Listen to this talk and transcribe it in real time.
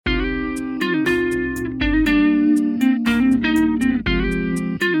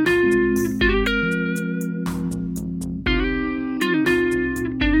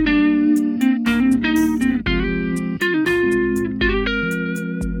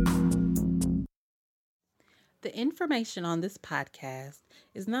The information on this podcast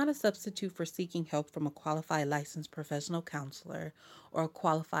is not a substitute for seeking help from a qualified licensed professional counselor or a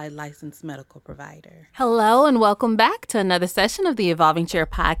qualified licensed medical provider. Hello and welcome back to another session of the Evolving Chair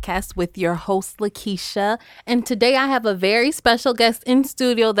podcast with your host, Lakeisha. And today I have a very special guest in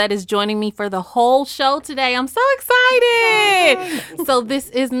studio that is joining me for the whole show today. I'm so excited. So this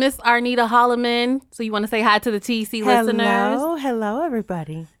is Miss Arnitta Holliman. So you want to say hi to the TC listeners? Hello,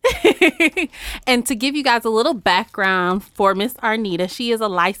 everybody. And to give you guys a little background for Miss Arnitta, she is a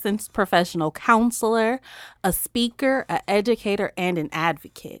licensed professional counselor, a speaker, an educator, and an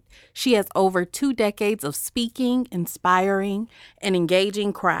advocate. She has over 2 decades of speaking, inspiring, and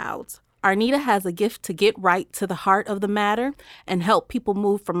engaging crowds. Arnitta has a gift to get right to the heart of the matter and help people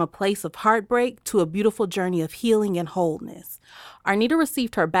move from a place of heartbreak to a beautiful journey of healing and wholeness. Arnitta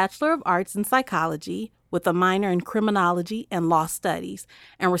received her Bachelor of Arts in Psychology with a minor in Criminology and Law Studies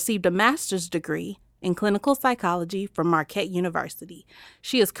and received a master's degree in clinical psychology from Marquette University.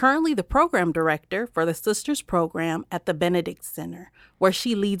 She is currently the program director for the Sisters Program at the Benedict Center, where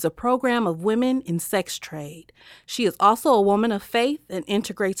she leads a program of women in sex trade. She is also a woman of faith and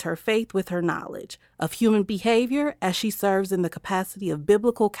integrates her faith with her knowledge of human behavior as she serves in the capacity of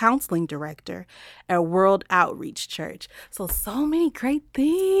biblical counseling director at World Outreach Church. So many great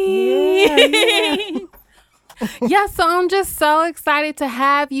things. Yeah. Yeah, so I'm just so excited to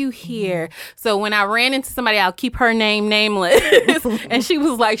have you here. So when I ran into somebody, I'll keep her name nameless, and she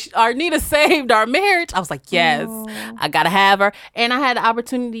was like, Arnitta saved our marriage. I was like, yes, I got to have her. And I had the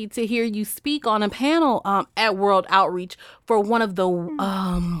opportunity to hear you speak on a panel at World Outreach for one of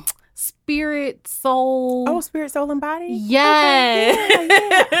the Spirit, Soul. Oh, Spirit, Soul, and Body? Yes. Okay,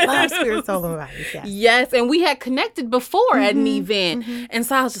 yeah. Love Spirit, Soul, and Body. Yes. Yes, and we had connected before at an event. And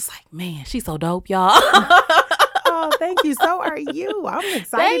so I was just like, man, she's so dope, y'all. Oh, thank you. So are you. I'm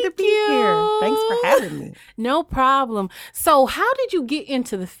excited to be here. Thanks for having me. No problem. So how did you get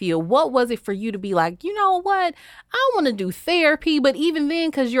into the field? What was it for you to be like, you know what? I want to do therapy, but even then,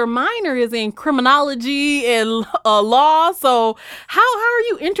 because your minor is in criminology and law. So how are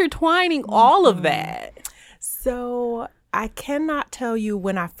you intertwining all of that? So I cannot tell you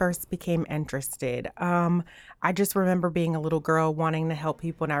when I first became interested. I just remember being a little girl wanting to help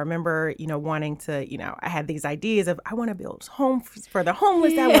people. And I remember, wanting to, I had these ideas of, I want to build homes for the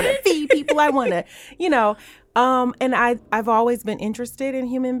homeless. I want to feed people. I want to, and I've always been interested in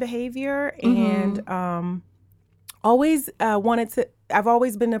human behavior and I've always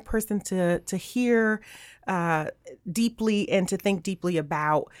been a person to hear deeply and to think deeply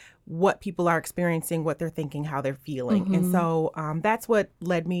about what people are experiencing, what they're thinking, how they're feeling. And so that's what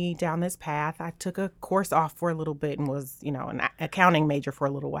led me down this path. I took a course off for a little bit and was, an accounting major for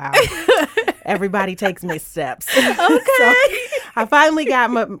a little while. Everybody takes missteps. Okay. So I finally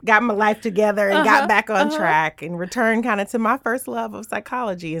got my life together and got back on track and returned kind of to my first love of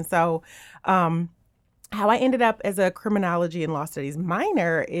psychology. And so how I ended up as a criminology and law studies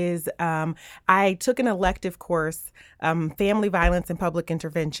minor is I took an elective course, family violence and public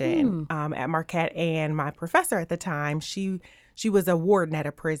intervention at Marquette. And my professor at the time, she was a warden at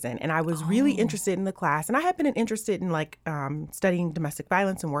a prison. And I was really interested in the class. And I had been interested in studying domestic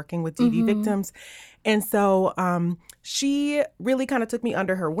violence and working with DV victims. And so she really kind of took me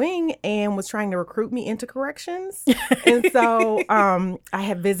under her wing and was trying to recruit me into corrections. And so I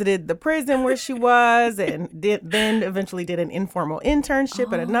had visited the prison where she was and then eventually did an informal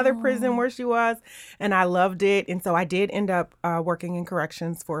internship at another prison where she was. And I loved it. And so I did end up working in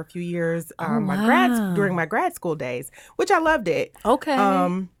corrections for a few years during my grad school days, which I loved it.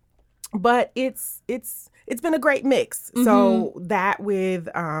 Okay. But it's been a great mix. So that with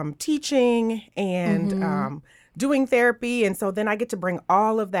teaching and doing therapy. And so then I get to bring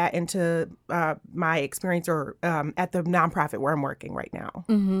all of that into my experience at the nonprofit where I'm working right now.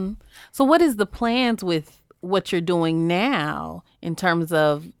 So what is the plans with what you're doing now in terms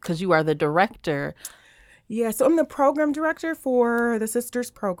of, because you are the director? Yeah, so I'm the program director for the Sisters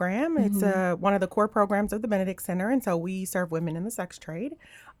Program. It's one of the core programs of the Benedict Center. And so we serve women in the sex trade.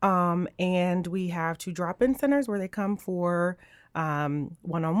 And we have 2 drop-in centers where they come for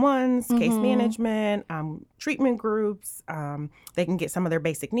one-on-ones, case management, treatment groups. They can get some of their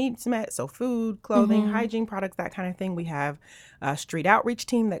basic needs met, so food, clothing, hygiene products, that kind of thing. We have a street outreach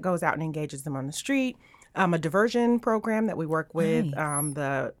team that goes out and engages them on the street. A diversion program that we work with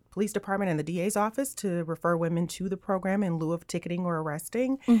the police department and the DA's office to refer women to the program in lieu of ticketing or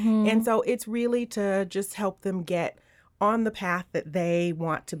arresting. And so it's really to just help them get on the path that they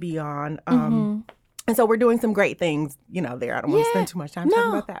want to be on. And so we're doing some great things, there. I don't want to spend too much time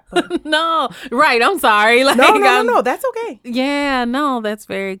talking about that. But. No, right. I'm sorry. Like, No. That's okay. Yeah, no, that's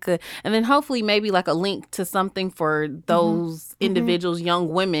very good. And then hopefully maybe like a link to something for those individuals, young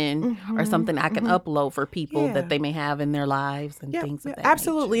women, or something I can upload for people that they may have in their lives and things of that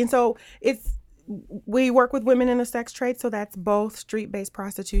absolutely. nature. And so we work with women in the sex trade. So that's both street-based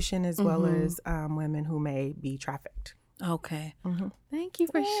prostitution as well as women who may be trafficked. Okay. Thank you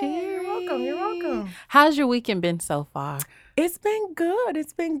for sharing. You're welcome. How's your weekend been so far? It's been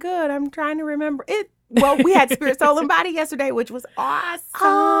good. I'm trying to remember it. Well, we had Spirit, Soul, and Body yesterday, which was awesome.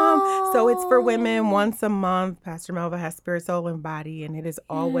 Oh. So it's for women once a month. Pastor Melva has Spirit, Soul, and Body, and it is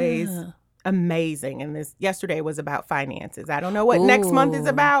always amazing. And yesterday was about finances. I don't know what next month is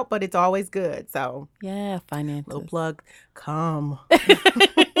about, but it's always good. So finances. Little plug, come.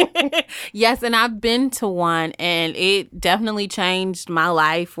 Yes, and I've been to one, and it definitely changed my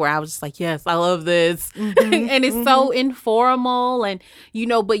life where I was just like, yes, I love this. And it's so informal and,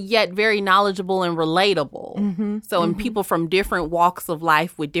 but yet very knowledgeable and relatable. So, and people from different walks of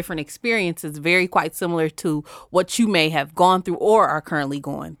life with different experiences, very quite similar to what you may have gone through or are currently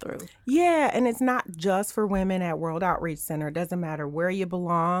going through. Yeah, and it's not just for women at World Outreach Center. It doesn't matter where you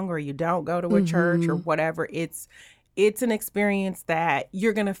belong or you don't go to a church or whatever. It's an experience that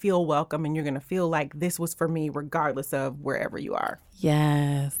you're going to feel welcome and you're going to feel like this was for me regardless of wherever you are.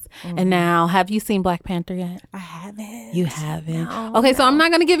 Yes. And now, have you seen Black Panther yet? I haven't. You haven't? Okay, so I'm not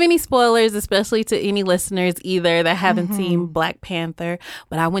going to give any spoilers, especially to any listeners either that haven't seen Black Panther,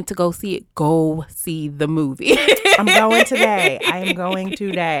 but I went to go see it. Go see the movie. I'm going today. I am going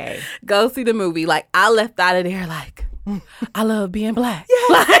today. Go see the movie. Like, I left out of there like, I love being Black.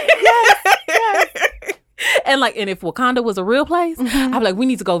 Yes, yes. And if Wakanda was a real place, I'd be like, we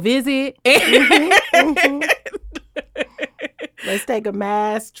need to go visit. Let's take a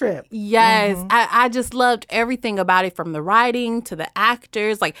mass trip. Yes. I just loved everything about it, from the writing to the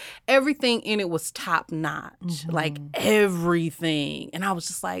actors. Like, everything in it was top notch. Like, everything. And I was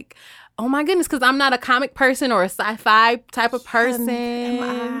just like, oh my goodness, because I'm not a comic person or a sci-fi type of person. Am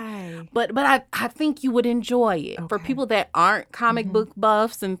I? But I think you would enjoy it. Okay. For people that aren't comic book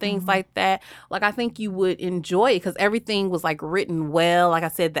buffs and things like that, I think you would enjoy it because everything was written well. Like I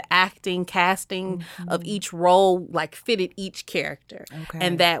said, the acting, casting of each role fitted each character. Okay.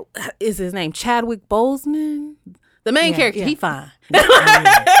 And that is his name, Chadwick Boseman. The main character, he fine.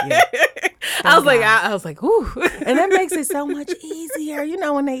 I was like, ooh. And that makes it so much easier,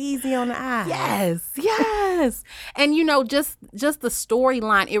 when they're easy on the eye. Yes. And, just the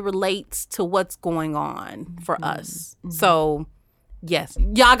storyline, it relates to what's going on for us. So, yes,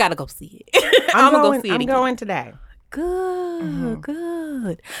 y'all got to go see it. I'm going to go see it again. I'm going today.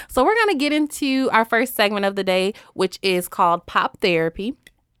 Good. So we're going to get into our first segment of the day, which is called Pop Therapy.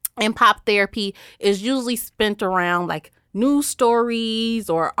 And pop therapy is usually spent around news stories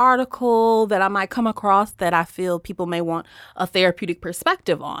or article that I might come across that I feel people may want a therapeutic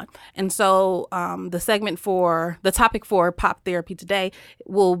perspective on. And so the topic for pop therapy today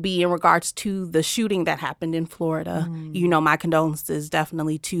will be in regards to the shooting that happened in Florida. My condolences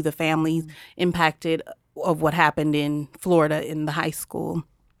definitely to the families impacted of what happened in Florida in the high school,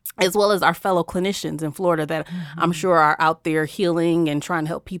 as well as our fellow clinicians in Florida that I'm sure are out there healing and trying to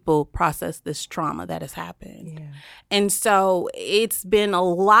help people process this trauma that has happened. Yeah. And so it's been a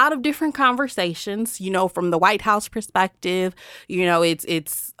lot of different conversations, from the White House perspective.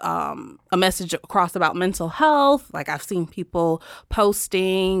 It's a message across about mental health. I've seen people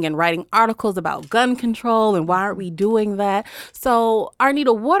posting and writing articles about gun control and why aren't we doing that? So,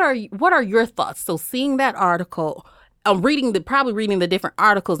 Arnitta, what are your thoughts? So seeing that article, probably reading the different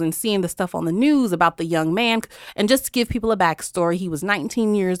articles and seeing the stuff on the news about the young man. And just to give people a backstory, he was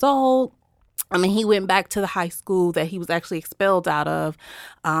 19 years old. He went back to the high school that he was actually expelled out of,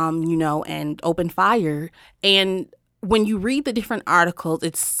 and opened fire. And when you read the different articles,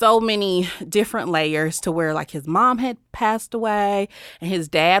 it's so many different layers to where his mom had passed away and his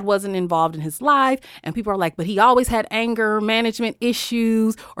dad wasn't involved in his life. And people are like, but he always had anger management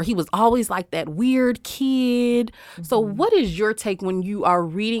issues, or he was always that weird kid. So what is your take when you are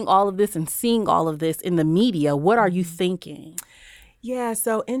reading all of this and seeing all of this in the media? What are you thinking? Yeah,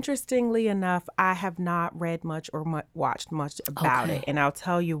 so interestingly enough, I have not read much or watched much about it. And I'll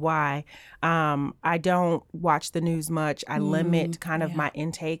tell you why. I don't watch the news much. I limit kind of my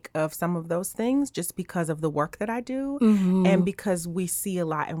intake of some of those things just because of the work that I do and because we see a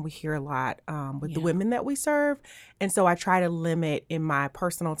lot and we hear a lot with the women that we serve. And so I try to limit in my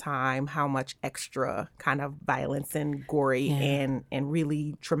personal time how much extra kind of violence and gory and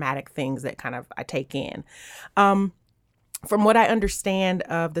really traumatic things that kind of I take in. from what I understand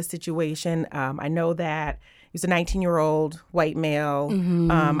of the situation, I know that he's a 19-year-old white male.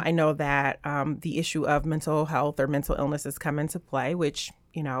 I know that the issue of mental health or mental illness has come into play, which,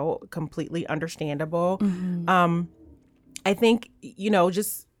 completely understandable. I think,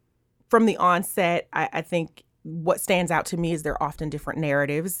 just from the onset, I think what stands out to me is there are often different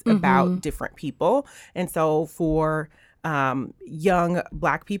narratives about different people. And so for young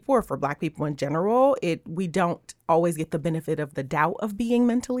Black people, or for Black people in general, we don't always get the benefit of the doubt of being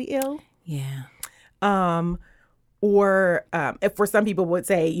mentally ill. Yeah. Or if for some people would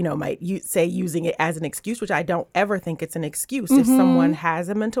say, say using it as an excuse, which I don't ever think it's an excuse if someone has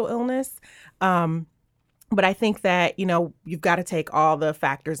a mental illness. But I think that, you've got to take all the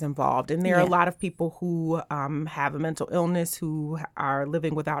factors involved. And there are a lot of people who have a mental illness who are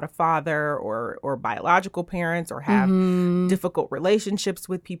living without a father or biological parents, or have difficult relationships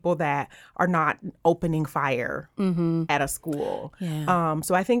with people that are not opening fire at a school. Yeah.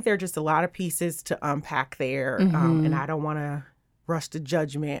 So I think there are just a lot of pieces to unpack there. And I don't want to rush to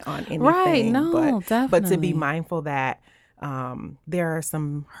judgment on anything. Right. No, definitely. But to be mindful that there are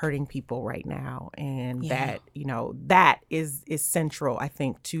some hurting people right now, and that that is central, I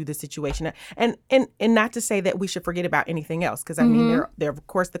think, to the situation. And not to say that we should forget about anything else, because I mean there are of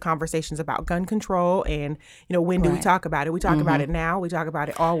course the conversations about gun control, and when do we talk about it? We talk about it now. We talk about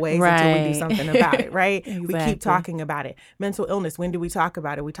it always until we do something about it, right? Exactly. We keep talking about it. Mental illness. When do we talk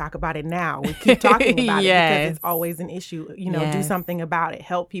about it? We talk about it now. We keep talking about it because it's always an issue. Do something about it.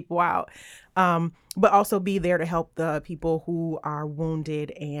 Help people out. But also be there to help the people who are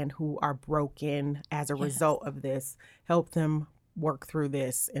wounded and who are broken as a result of this. Help them work through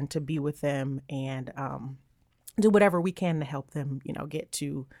this, and to be with them, and do whatever we can to help them, get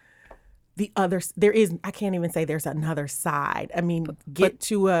to the other. I can't even say there's another side. I mean, get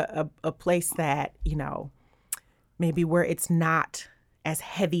to a place that, maybe where it's not as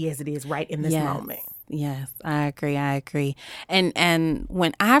heavy as it is right in this moment. Yes, I agree. And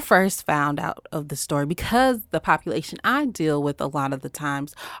when I first found out of the story, because the population I deal with a lot of the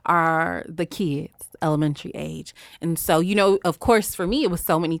times are the kids, elementary age. And so, of course, for me, it was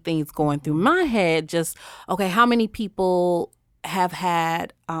so many things going through my head. Just, okay, how many people have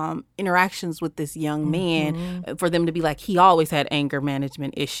had interactions with this young man for them to be like, he always had anger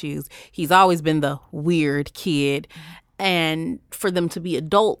management issues. He's always been the weird kid. And for them to be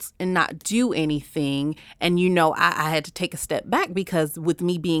adults and not do anything. And, I had to take a step back, because with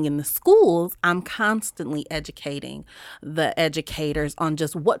me being in the schools, I'm constantly educating the educators on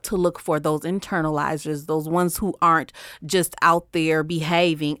just what to look for, those internalizers, those ones who aren't just out there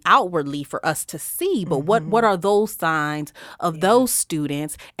behaving outwardly for us to see. But what are those signs of those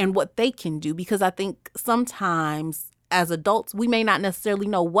students and what they can do? Because I think sometimes as adults, we may not necessarily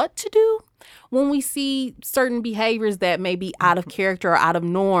know what to do when we see certain behaviors that may be out of character or out of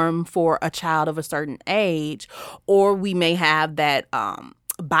norm for a child of a certain age. Or we may have that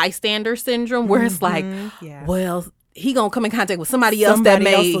bystander syndrome where it's like, well, he gonna come in contact with somebody else that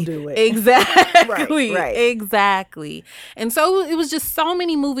may will do it. Exactly. Right. Exactly. And so it was just so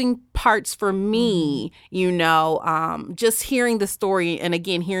many moving parts for me, just hearing the story, and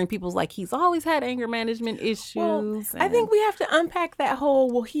again hearing people's like, he's always had anger management issues. Well, I think we have to unpack that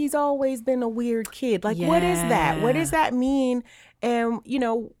whole, he's always been a weird kid. Like, what is that? What does that mean? And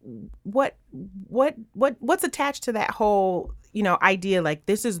what's attached to that whole idea, like,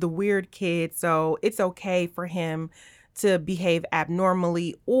 this is the weird kid, so it's okay for him to behave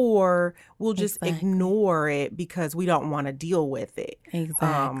abnormally, or we'll just ignore it because we don't want to deal with it.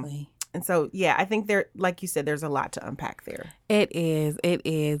 Exactly. And so, I think there, like you said, there's a lot to unpack there. It is,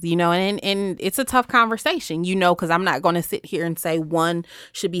 and it's a tough conversation, because I'm not going to sit here and say one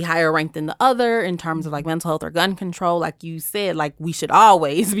should be higher ranked than the other in terms of like mental health or gun control. Like you said, like we should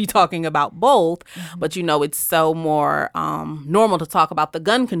always be talking about both, but it's so more normal to talk about the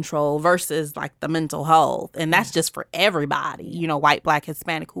gun control versus like the mental health. And that's just for everybody, white, Black,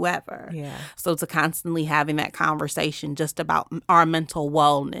 Hispanic, whoever. Yeah. So to constantly having that conversation just about our mental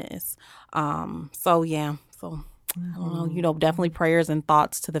wellness. So I don't know, definitely prayers and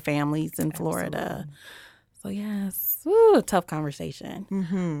thoughts to the families in Florida. So yes, a tough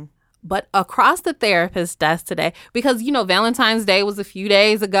conversation. But across the therapist desk today, because, Valentine's Day was a few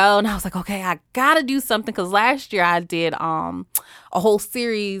days ago, and I was like, okay, I got to do something, because last year I did a whole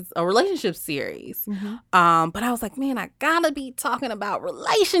series, a relationship series. But I was like, man, I got to be talking about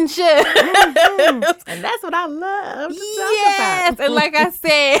relationships. And that's what I love to talk about. And like I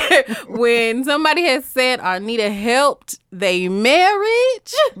said, when somebody has said Arnitta helped their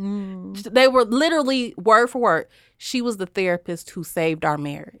marriage, they were literally word for word, she was the therapist who saved our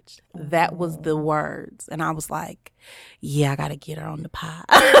marriage. That was the words. And I was like, yeah, I got to get her on the pod.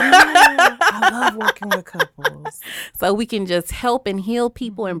 Yeah, I love working with couples. So we can just help and heal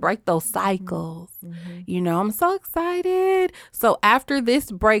people and break those cycles. You know, I'm so excited. So after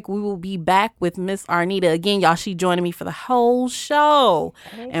this break, we will be back with Miss Arnitta. Again, y'all, she joining me for the whole show.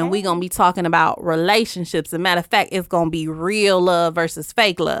 And we're going to be talking about relationships. As a matter of fact, it's going to be real love versus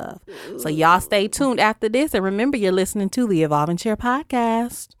fake love. So y'all stay tuned after this. And remember, you're listening to the Evolving Chair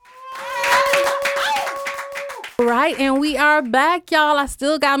Podcast. Right, and we are back, y'all. I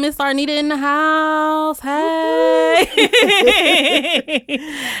still got Miss Arnitta in the house. Hey.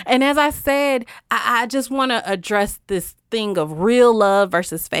 And as I said, I just want to address this thing of real love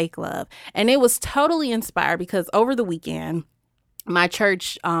versus fake love. And it was totally inspired because over the weekend, my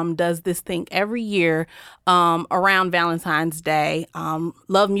church does this thing every year around Valentine's Day,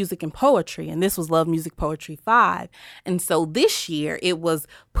 Love, Music, and Poetry. And this was Love, Music, Poetry 5. And so this year it was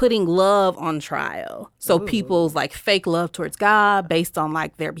putting love on trial. So people's like fake love towards God based on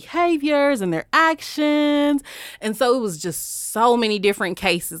like their behaviors and their actions. And so it was just so many different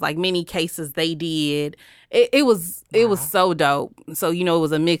cases, like many cases they did. It was so dope. So, you know, it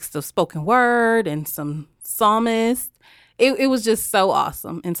was a mix of spoken word and some psalmists. It was just so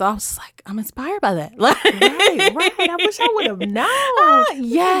awesome. And so I was just like, I'm inspired by that. Right. I wish I would have known. Yeah. It's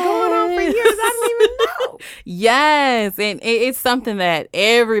been going on for years. I didn't even know. Yes. And it's something that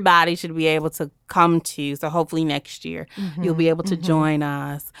everybody should be able to come to. So hopefully next year you'll be able to join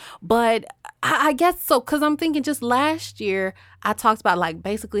us. But I guess so, because I'm thinking just last year I talked about like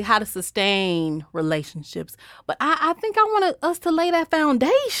basically how to sustain relationships. But I think I want us to lay that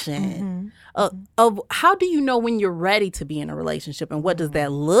foundation of how do you know when you're ready to be in a relationship and what does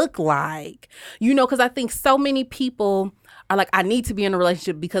that look like? You know, because I think so many people are like, I need to be in a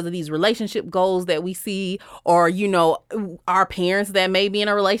relationship because of these relationship goals that we see, or, you know, our parents that may be in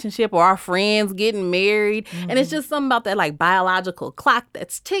a relationship, or our friends getting married. And it's just something about that like biological clock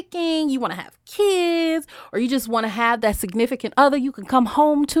that's ticking. You want to have kids, or you just want to have that significant other you can come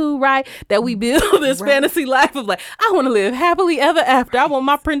home to, right? That we build this fantasy life of like, I want to live happily ever after. I want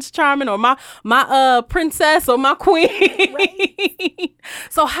my Prince Charming or my princess or my queen. Right.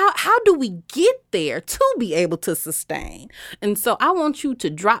 So how do we get there to be able to sustain? And so I want you to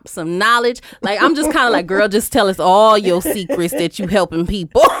drop some knowledge. Like, I'm just kind of like, girl, just tell us all your secrets that you helping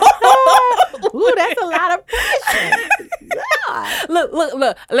people. Ooh, that's a lot of pressure. Yeah.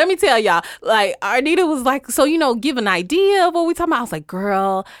 Look. Let me tell y'all. Like, Arnitta was like, so, you know, give an idea of what we talking about. I was like,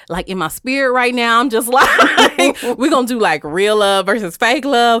 girl, like in my spirit right now, I'm just like, we're going to do like real love versus fake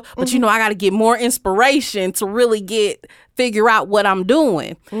love. But, you know, I got to get more inspiration to really figure out what I'm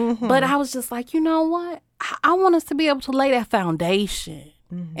doing. But I was just like, you know what? I want us to be able to lay that foundation.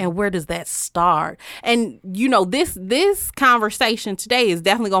 And where does that start? And, you know, this conversation today is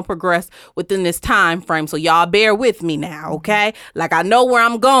definitely going to progress within this time frame. So y'all bear with me now, okay? Like, I know where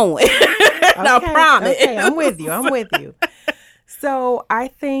I'm going. I promise. Okay, I'm with you. So I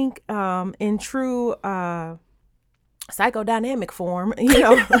think in true psychodynamic form, you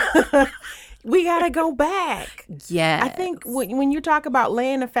know, we got to go back. Yeah. I think when you talk about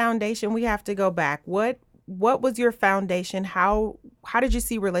laying a foundation, we have to go back. What was your foundation? How did you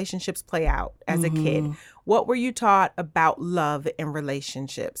see relationships play out as a kid? What were you taught about love and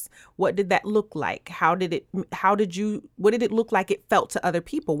relationships? What did that look like? What did it look like it felt to other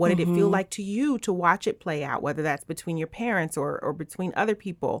people? What did it feel like to you to watch it play out, whether that's between your parents or between other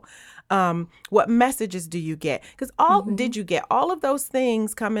people? What messages do you get? Because did you get all of those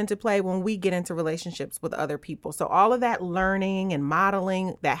things come into play when we get into relationships with other people? So all of that learning and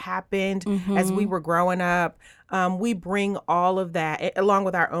modeling that happened as we were growing up, we bring all of that along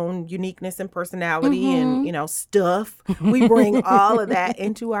with our own uniqueness and personality and, you know, stuff. We bring all of that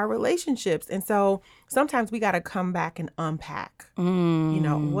into our relationships. And so sometimes we got to come back and unpack, you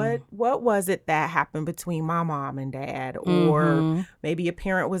know, what was it that happened between my mom and dad, or maybe a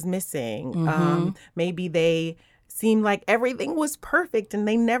parent was missing. Maybe they seemed like everything was perfect and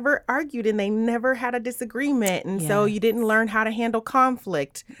they never argued and they never had a disagreement. And so you didn't learn how to handle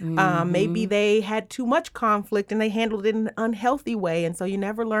conflict. Maybe they had too much conflict and they handled it in an unhealthy way. And so you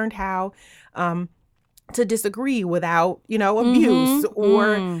never learned how to disagree without, you know, abuse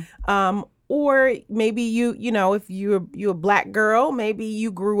or maybe you know, if you're a Black girl, maybe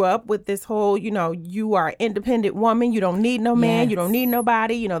you grew up with this whole, you know, you are an independent woman. You don't need no man. You don't need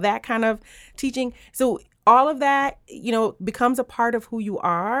nobody, you know, that kind of teaching. So all of that, you know, becomes a part of who you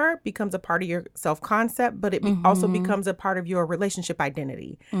are, becomes a part of your self-concept, but it also becomes a part of your relationship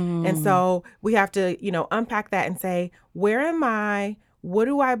identity. And so we have to, you know, unpack that and say, where am I? what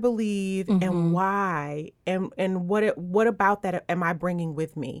do I believe and why? And what about that am I bringing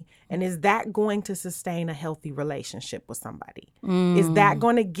with me? And is that going to sustain a healthy relationship with somebody? Is that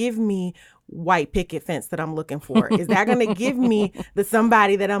going to give me white picket fence that I'm looking for? Is that going to give me the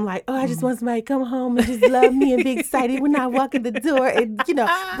somebody that I'm like, oh, I just want somebody to come home and just love me and be excited when I walk in the door and,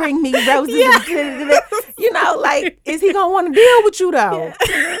 bring me roses. Like, is he going to want to deal with you though?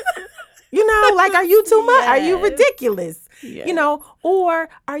 Like, are you too much? Are you ridiculous? Yes. Or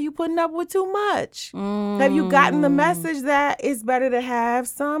are you putting up with too much? Have you gotten the message that it's better to have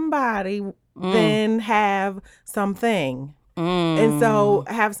somebody than have something? And so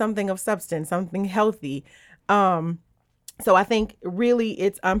have something of substance, something healthy. So I think really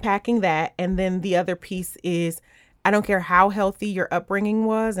it's unpacking that. And then the other piece is, I don't care how healthy your upbringing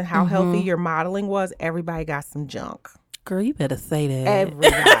was and how healthy your modeling was, everybody got some junk. Girl, you better say that.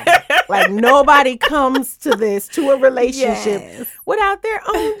 Everybody. Like, nobody comes to a relationship without their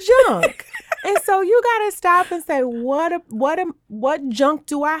own junk. And so you got to stop and say, what junk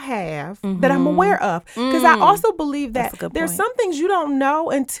do I have that I'm aware of? Because I also believe that there's some things you don't know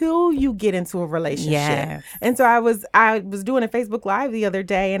until you get into a relationship. Yes. And so I was doing a Facebook Live the other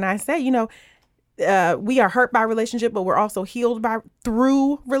day, and I said, we are hurt by relationship, but we're also healed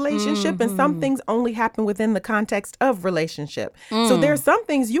through relationship. And some things only happen within the context of relationship. So there's some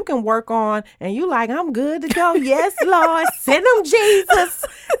things you can work on and you like, I'm good to go. Yes, Lord, send him Jesus.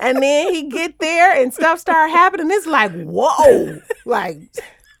 And then he get there and stuff start happening. It's like, whoa, like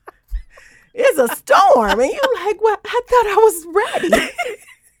it's a storm. And you like, well, I thought I was ready.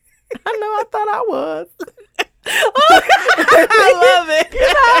 I thought I was. I love it.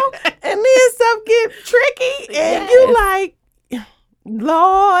 And then stuff get tricky and you like,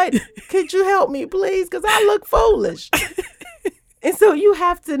 Lord, could you help me please? Because I look foolish. And so you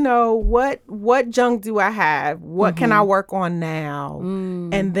have to know what junk do I have? What can I work on now?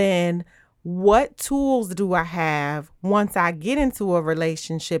 And then what tools do I have once I get into a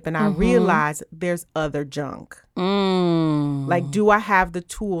relationship and I realize there's other junk? Like, do I have the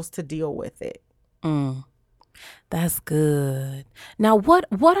tools to deal with it? That's good. Now, what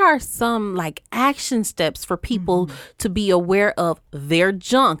are some like action steps for people to be aware of their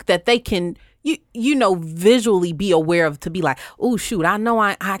junk that they can, visually be aware of, to be like, oh, shoot, I know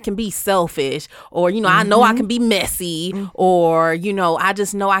I can be selfish, or, I know I can be messy, or, I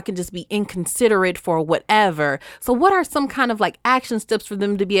just know I can just be inconsiderate for whatever. So what are some kind of like action steps for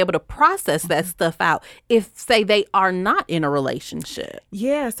them to be able to process that stuff out if, say, they are not in a relationship?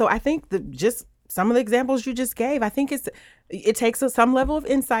 Yeah. So I think just some of the examples you just gave, I think it takes some level of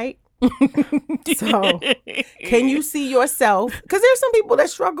insight. So can you see yourself? Because there's some people that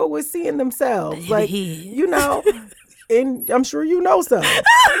struggle with seeing themselves. Like, and I'm sure you know some.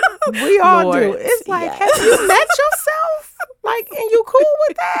 We all do. It's like, have you met yourself? Like, and you cool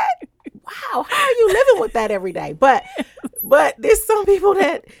with that? Wow, how are you living with that every day? But there's some people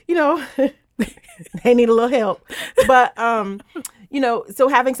that, they need a little help. But so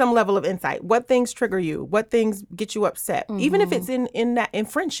having some level of insight, what things trigger you, what things get you upset, even if it's in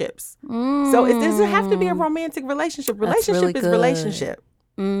friendships. So it doesn't have to be a romantic relationship. Relationship is relationship.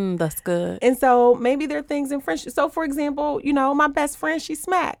 That's good. And so maybe there are things in friendship. So for example, my best friend, she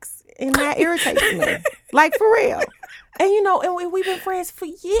smacks, and that irritates me, like for real. And and we've been friends for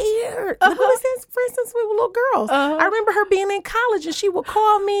years. For instance, we were little girls. I remember her being in college, and she would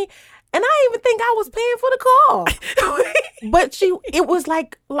call me. And I didn't even think I was paying for the call. But it was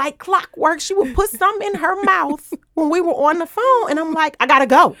like clockwork. She would put something in her mouth when we were on the phone. And I'm like, I gotta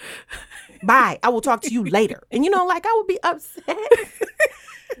go. Bye. I will talk to you later. And I would be upset.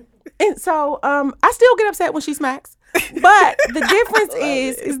 And so I still get upset when she smacks. But the difference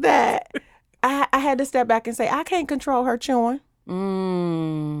is that I had to step back and say, I can't control her chewing.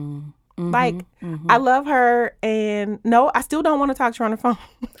 I love her, and no, I still don't want to talk to her on the phone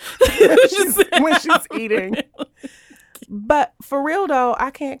when she's eating. But for real though,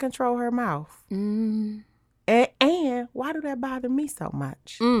 I can't control her mouth. And why do that bother me so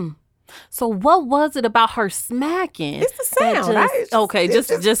much? So what was it about her smacking? It's the sound.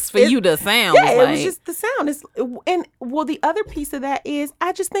 Just for you to sound. Yeah, it was just the sound. The other piece of that is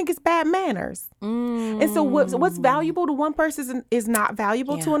I just think it's bad manners. And so what's valuable to one person is not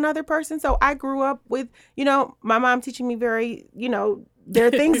valuable to another person. So I grew up with, my mom teaching me very, there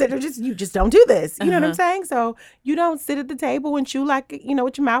are things that are you just don't do this. You know what I'm saying? So you don't sit at the table and chew like,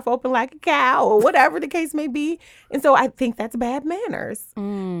 with your mouth open like a cow or whatever the case may be. And so I think that's bad manners.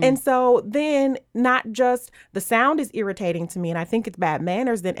 And so then not just the sound is irritating to me and I think it's bad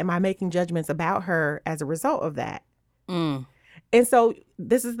manners, then am I making judgments about her as a result of that? And so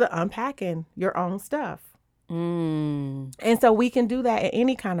this is the unpacking your own stuff. And so we can do that in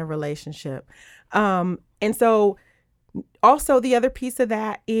any kind of relationship. And so also the other piece of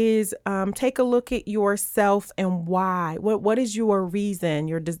that is take a look at yourself and why. What is your reason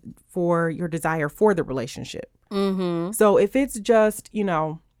for your desire for the relationship? So if it's just,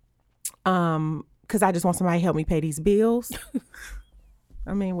 because I just want somebody to help me pay these bills,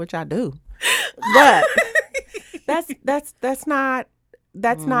 I mean, which I do, but that's not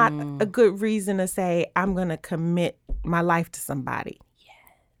a good reason to say I'm going to commit my life to somebody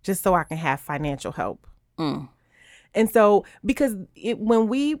just so I can have financial help. And so because when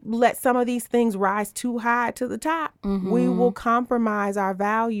we let some of these things rise too high to the top, we will compromise our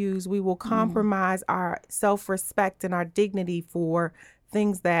values. We will compromise our self-respect and our dignity for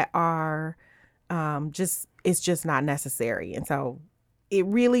things that are it's just not necessary. And so it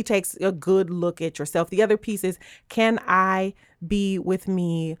really takes a good look at yourself. The other piece is, can I be with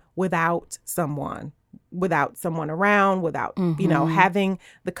me without someone around, without, having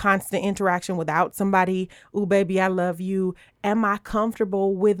the constant interaction, without somebody, ooh, baby, I love you. Am I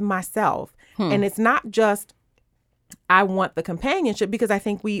comfortable with myself? And it's not just, I want the companionship, because I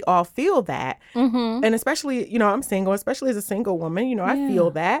think we all feel that. And especially, I'm single, especially as a single woman, I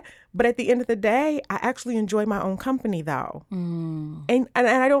feel that. But at the end of the day, I actually enjoy my own company, though. And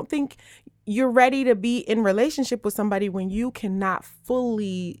I don't think you're ready to be in relationship with somebody when you cannot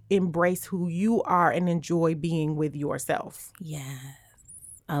fully embrace who you are and enjoy being with yourself. Yes.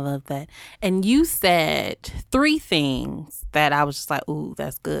 I love that. And you said 3 things that I was just like, ooh,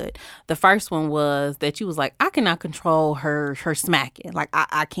 that's good. The first one was that you was like, I cannot control her smacking. Like,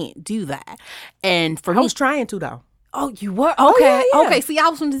 I can't do that. And for me, I was trying to, though. Oh, you were? Okay. Oh, yeah. Okay. See, I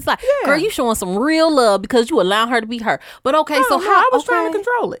was just like, girl, you showing some real love because you allow her to be her. But okay, so how? I was trying to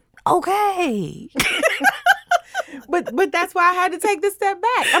control it. Okay. But that's why I had to take this step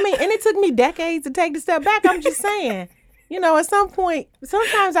back. I mean, and it took me decades to take the step back. I'm just saying, at some point,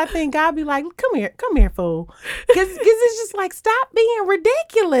 sometimes I think God be like, come here, fool. Because it's just like, stop being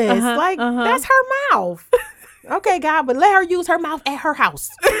ridiculous. That's her mouth. Okay, God, but let her use her mouth at her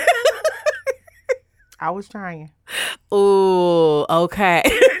house. I was trying. Ooh, okay.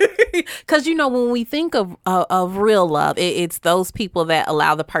 Because, when we think of real love, it's those people that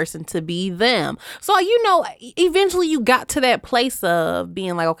allow the person to be them. So, eventually you got to that place of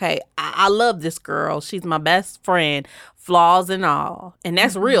being like, okay, I love this girl. She's my best friend, flaws and all. And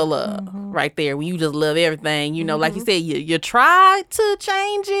that's real love right there. When you just love everything, like you said, you try to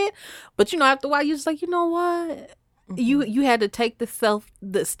change it. But, after a while, you're just like, you know what? You had to take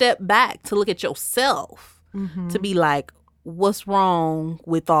the step back to look at yourself to be like, what's wrong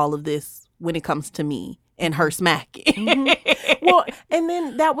with all of this when it comes to me and her smacking? Well, and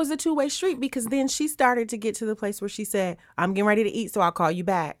then that was a two-way street, because then she started to get to the place where she said, I'm getting ready to eat, so I'll call you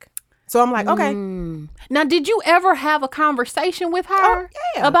back. So I'm like, okay. Now, did you ever have a conversation with her? Oh,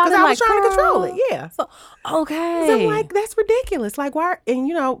 yeah. About it? I was trying to control it. Yeah. So, okay. So I'm like, that's ridiculous. Like, why? And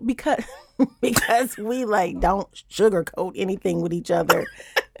because we don't sugarcoat anything with each other.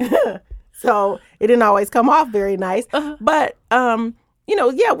 So it didn't always come off very nice. But,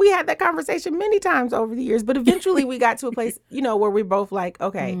 we had that conversation many times over the years. But eventually we got to a place, where we both like,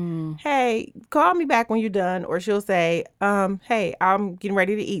 okay, hey, call me back when you're done. Or she'll say, hey, I'm getting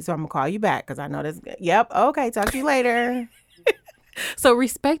ready to eat, so I'm going to call you back because I know this. Yep. Okay. Talk to you later. So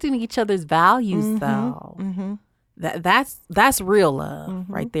respecting each other's values, though. That's real love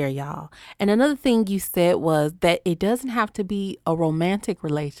right there, y'all. And another thing you said was that it doesn't have to be a romantic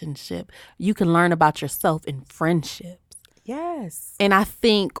relationship. You can learn about yourself in friendships. Yes. And I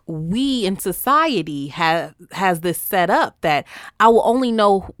think we in society has this set up that I will only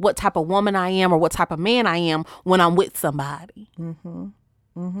know what type of woman I am or what type of man I am when I'm with somebody.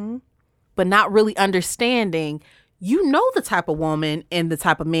 But not really understanding, the type of woman and the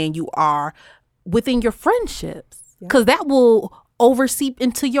type of man you are within your friendships. Because that will overseep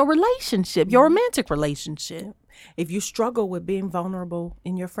into your relationship, your romantic relationship. If you struggle with being vulnerable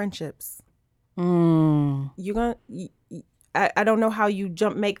in your friendships, you're going to, I don't know how you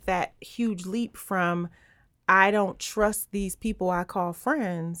make that huge leap from, I don't trust these people I call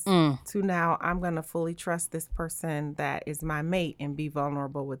friends, to now I'm going to fully trust this person that is my mate and be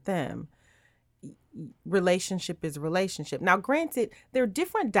vulnerable with them. Relationship is relationship. Now, granted, there are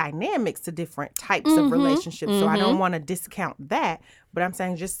different dynamics to different types of relationships, so I don't want to discount that. But I'm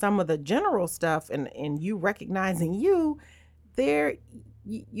saying just some of the general stuff, and you recognizing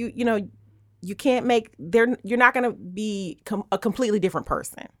you can't make you're not going to be a completely different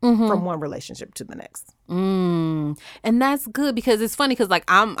person from one relationship to the next. And that's good, because it's funny, because like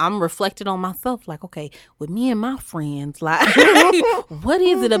I'm reflecting on myself, like, okay, with me and my friends, like what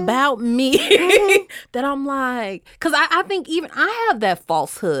is it about me that I'm like, because I think even I have that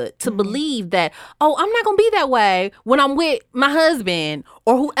falsehood to believe that, oh, I'm not gonna be that way when I'm with my husband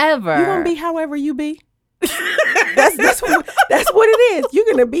or whoever. You're gonna be however you be. That's what it is. You're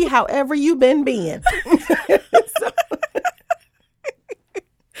gonna be however you been being.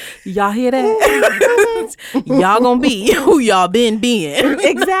 Y'all hear that? Y'all gonna be who y'all been being.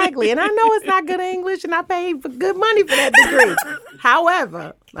 Exactly. And I know it's not good English, and I paid for good money for that degree.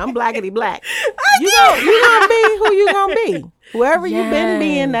 However, I'm blackity black. You gonna be who you gonna be. Whoever you've been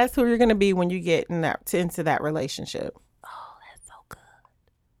being, that's who you're gonna be when you get into that relationship.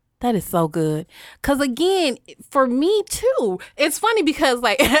 That is so good. Because again, for me too, it's funny because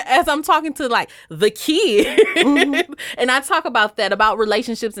like as I'm talking to like the kid and I talk about that, about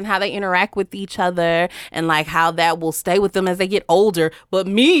relationships and how they interact with each other and like how that will stay with them as they get older. But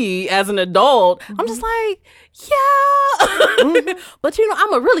me as an adult, I'm just like, yeah. But you know, I'm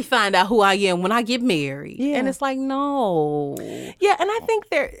going to really find out who I am when I get married. Yeah. And it's like, no. Yeah. And I think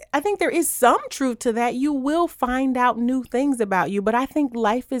there is some truth to that. You will find out new things about you. But I think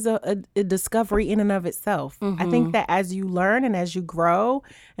life is a discovery in and of itself. I think that as you learn and as you grow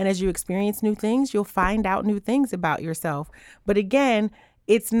and as you experience new things, you'll find out new things about yourself. But again,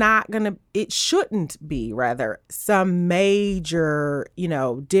 it shouldn't be rather some major,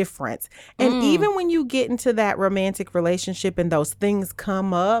 difference. And even when you get into that romantic relationship and those things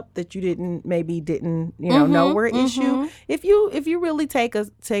come up that you didn't know were an issue, if you really take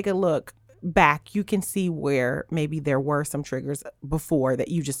a look back, you can see where maybe there were some triggers before that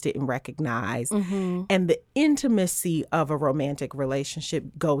you just didn't recognize. And the intimacy of a romantic relationship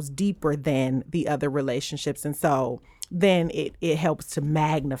goes deeper than the other relationships. And so then it helps to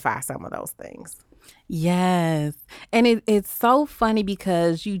magnify some of those things. Yes. And it's so funny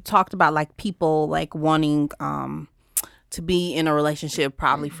because you talked about like people like wanting to be in a relationship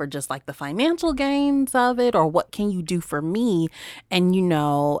probably for just like the financial gains of it, or what can you do for me? And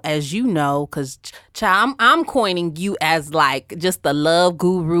as you know, because child, I'm coining you as like just the love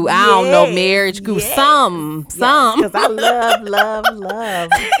guru. I don't know, marriage guru. Some because I love.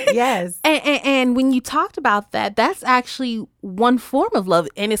 Yes. And when you talked about that, that's actually one form of love,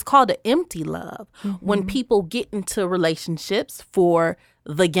 and it's called an empty love. When people get into relationships for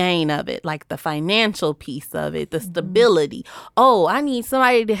the gain of it, like the financial piece of it, the stability. Oh, I need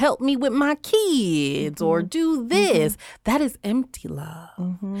somebody to help me with my kids or do this. That is empty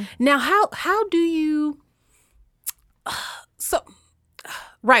love. Now, how do you?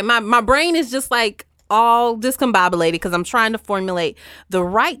 Right, my brain is just like all discombobulated because I'm trying to formulate the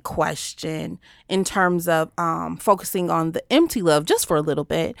right question in terms of focusing on the empty love just for a little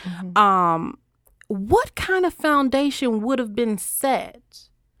bit. What kind of foundation would have been set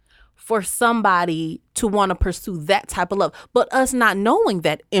for somebody to want to pursue that type of love, but us not knowing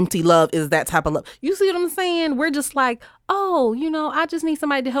that empty love is that type of love? You see what I'm saying? We're just like, oh, I just need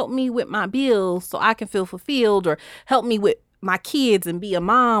somebody to help me with my bills so I can feel fulfilled, or help me with my kids and be a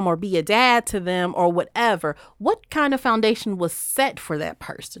mom or be a dad to them or whatever. What kind of foundation was set for that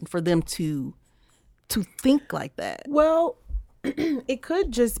person, for them to think like that? Well, it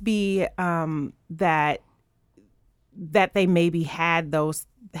could just be that they maybe had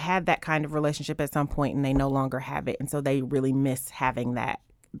that kind of relationship at some point and they no longer have it, and so they really miss having that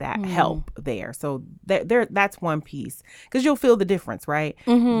help there. So that's one piece, because you'll feel the difference, right?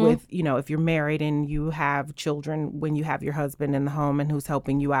 With if you're married and you have children, when you have your husband in the home and who's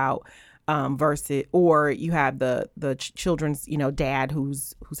helping you out, versus, or you have the children's dad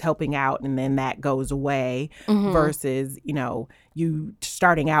who's helping out, and then that goes away, versus you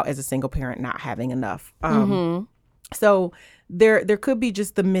starting out as a single parent not having enough. So there could be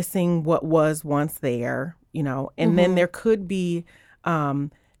just the missing what was once there, and then there could be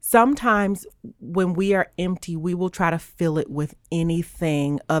sometimes when we are empty, we will try to fill it with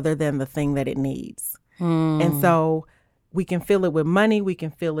anything other than the thing that it needs. And so we can fill it with money. We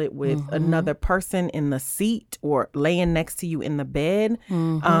can fill it with another person in the seat or laying next to you in the bed.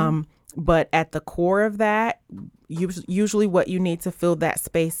 But at the core of that, usually what you need to fill that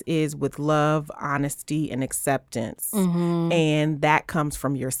space is with love, honesty, and acceptance. And that comes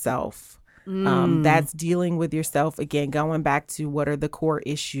from yourself. That's dealing with yourself. Again, going back to what are the core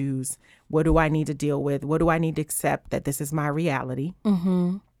issues? What do I need to deal with? What do I need to accept that this is my reality?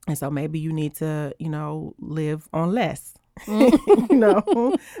 And so maybe you need to, live on less. Maybe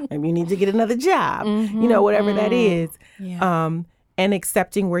you need to get another job, whatever that is. and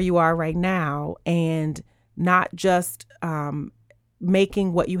accepting where you are right now, and not just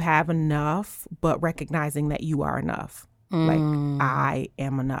making what you have enough, but recognizing that you are enough. Like, I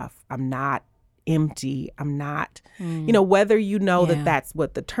am enough. I'm not empty. I'm not, whether that that's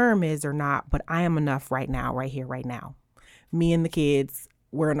what the term is or not, but I am enough right now, right here, right now. Me and the kids,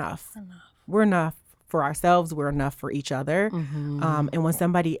 we're enough. We're enough for ourselves. We're enough for each other. And when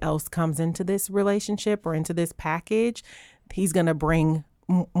somebody else comes into this relationship or into this package, he's going to bring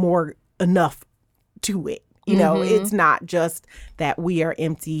more enough to it. It's not just that we are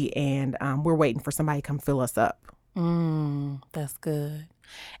empty and we're waiting for somebody to come fill us up. That's good.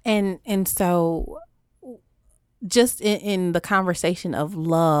 And so just in the conversation of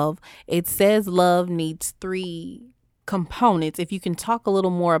love, it says love needs 3 components. If you can talk a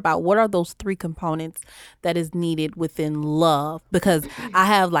little more about what are those 3 components that is needed within love, because I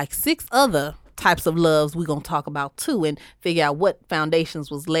have like 6 other types of loves we're going to talk about too, and figure out what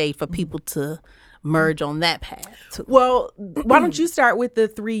foundations was laid for people to merge on that path too. Well, why don't you start with the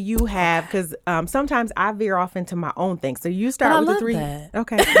 3 you have? Because sometimes I veer off into my own thing. So you start with the 3. That.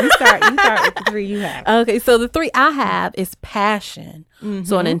 Okay, you start with the 3 you have. Okay, so the 3 I have is passion.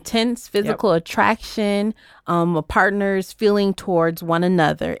 So an intense physical attraction, a partner's feeling towards one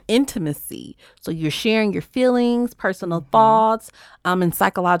another, intimacy. So you're sharing your feelings, personal thoughts, and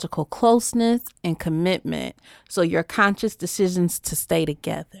psychological closeness and commitment. So your conscious decisions to stay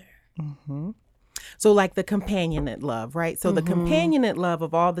together. So like the companionate love, right? So the companionate love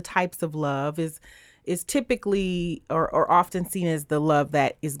of all the types of love is typically or often seen as the love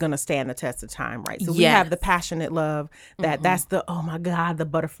that is going to stand the test of time, right? So we have the passionate love that's the, oh my God, the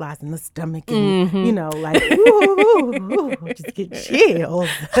butterflies in the stomach and, like, ooh, just get chills.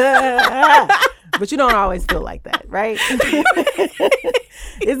 But you don't always feel like that, right?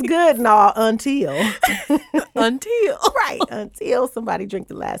 It's good and all until somebody drink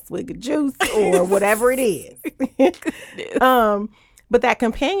the last swig of juice or whatever it is. But that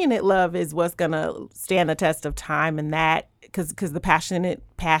companionate love is what's going to stand the test of time, and that because the passion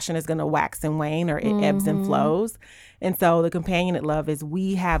is going to wax and wane, or it ebbs and flows. And so the companionate love is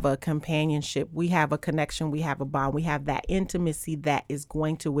we have a companionship, we have a connection, we have a bond, we have that intimacy that is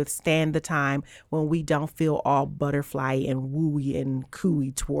going to withstand the time when we don't feel all butterfly and wooey and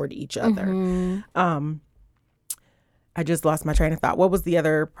cooey toward each other. I just lost my train of thought. What was the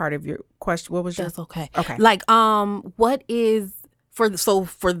other part of your question? What was your? That's okay. Okay. Like, what is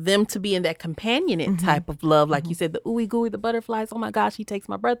for them to be in that companionate type of love, like you said, the ooey gooey, the butterflies. Oh my gosh, he takes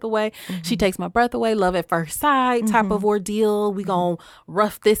my breath away. She takes my breath away. Love at first sight type of ordeal. We gonna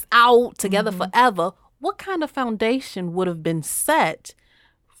rough this out together forever. What kind of foundation would have been set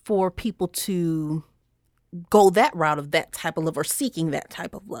for people to go that route of that type of love, or seeking that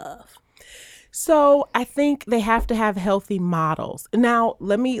type of love? So I think they have to have healthy models. Now,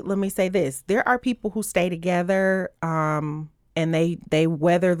 let me say this. There are people who stay together and they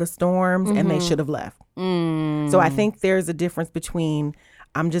weather the storms and they should have left. So I think there's a difference between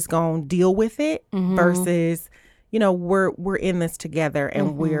I'm just going to deal with it versus, we're in this together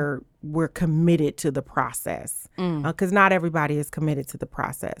and we're committed to the process, because not everybody is committed to the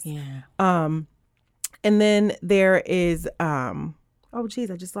process. Yeah. And then there is oh,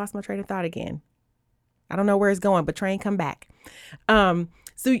 geez, I just lost my train of thought again. I don't know where it's going, but train, come back. So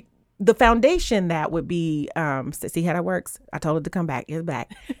the foundation that would be, see how that works? I told it to come back. It's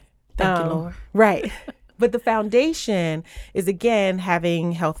back. Thank you, Lord. Right. But the foundation is, again,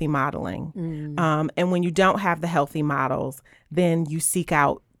 having healthy modeling. And when you don't have the healthy models, then you seek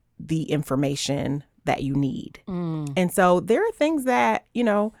out the information that you need. And so there are things that,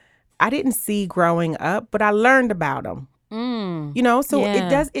 I didn't see growing up, but I learned about them. So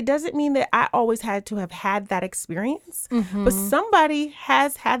it doesn't mean that I always had to have had that experience, but somebody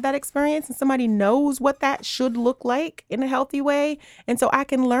has had that experience and somebody knows what that should look like in a healthy way. And so I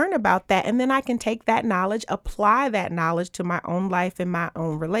can learn about that, and then I can take that knowledge, apply that knowledge to my own life and my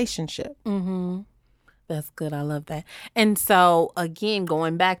own relationship. That's good. I love that. And so, again,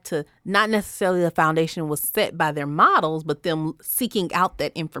 going back to not necessarily the foundation was set by their models, but them seeking out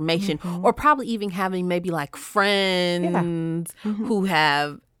that information, or probably even having maybe like friends who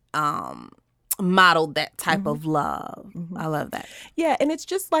have modeled that type of love. I love that. Yeah, and it's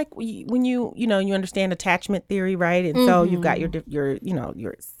just like when you understand attachment theory, right? And so you've got your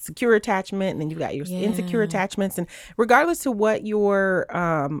secure attachment, and then you've got your insecure attachments, and regardless to what your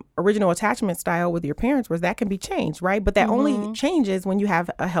original attachment style with your parents was, that can be changed, right? But that only changes when you have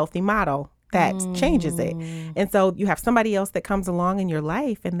a healthy model that changes it. And so you have somebody else that comes along in your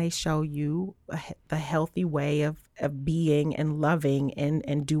life and they show you the healthy way of being and loving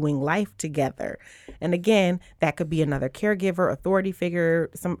and doing life together. And again, that could be another caregiver, authority figure,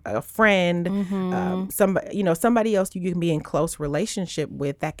 a friend, somebody else you can be in close relationship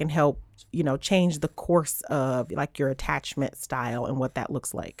with that can help, change the course of like your attachment style and what that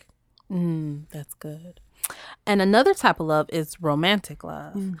looks like. That's good. And another type of love is romantic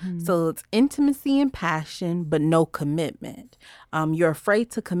love. So it's intimacy and passion, but no commitment. You're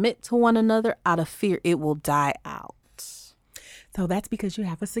afraid to commit to one another out of fear it will die out. So that's because you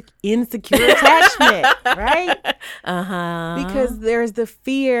have a insecure attachment, right? Because there's the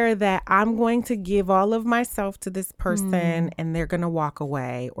fear that I'm going to give all of myself to this person and they're going to walk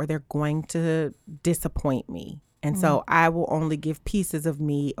away or they're going to disappoint me. And so I will only give pieces of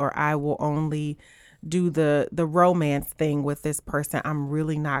me, or I will only do the romance thing with this person. I'm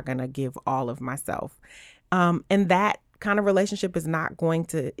really not going to give all of myself. And that kind of relationship is not going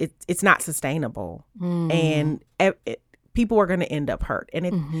to, it's not sustainable. And people are going to end up hurt. And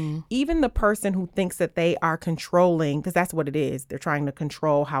if even the person who thinks that they are controlling, because that's what it is, they're trying to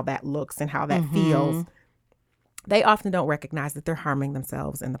control how that looks and how that feels, they often don't recognize that they're harming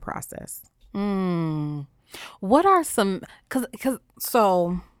themselves in the process. What are some,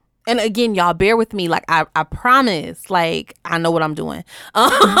 and again, y'all bear with me. Like I promise, like I know what I'm doing.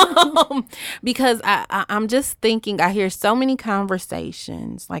 Because I'm just thinking, I hear so many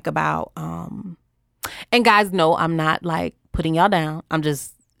conversations like about, and guys know I'm not like putting y'all down. I'm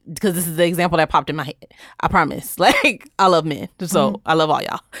just, because this is the example that popped in my head. I promise. Like I love men. So I love all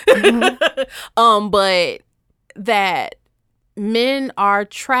y'all. But that men are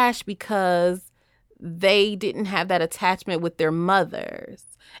trash because they didn't have that attachment with their mothers.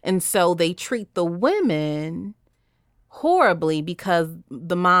 And so they treat the women horribly because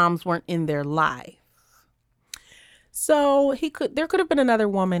the moms weren't in their life. So there could have been another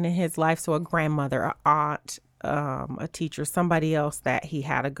woman in his life. So a grandmother, an aunt, a teacher, somebody else that he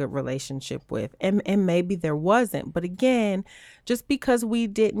had a good relationship with. And maybe there wasn't. But again, just because we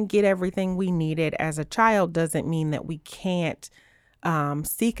didn't get everything we needed as a child doesn't mean that we can't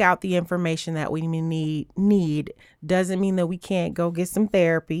seek out the information that we need. Doesn't mean that we can't go get some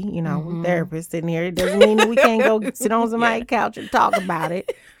therapy. We're therapists sitting here. It doesn't mean that we can't go sit on somebody's couch and talk about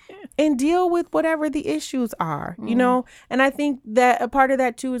it and deal with whatever the issues are, And I think that a part of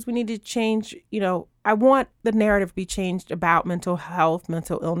that too is we need to change, I want the narrative to be changed about mental health,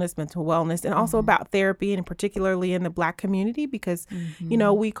 mental illness, mental wellness, and also about therapy, and particularly in the Black community, because,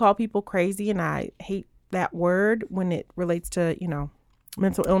 we call people crazy, and I hate that word when it relates to,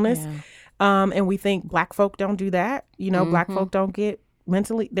 mental illness. Yeah. And we think Black folk don't do that. Black folk don't get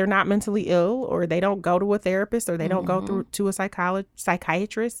they're not mentally ill, or they don't go to a therapist, or they don't go to a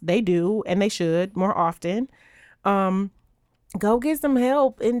psychiatrist. They do, and they should more often. Go get some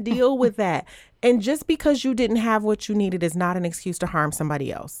help and deal with that. And just because you didn't have what you needed is not an excuse to harm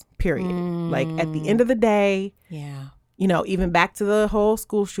somebody else, period. Like at the end of the day, even back to the whole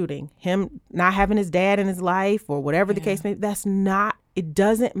school shooting, him not having his dad in his life or whatever the case may be, it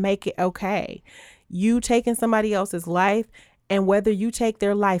doesn't make it okay. You taking somebody else's life, and whether you take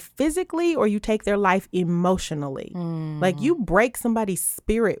their life physically or you take their life emotionally, like you break somebody's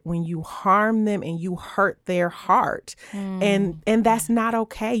spirit when you harm them and you hurt their heart. And that's not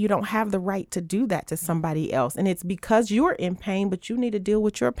okay. You don't have the right to do that to somebody else. And it's because you're in pain, but you need to deal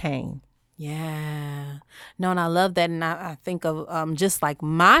with your pain. Yeah. No, and I love that. And I think of just like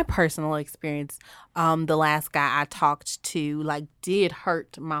my personal experience. The last guy I talked to like did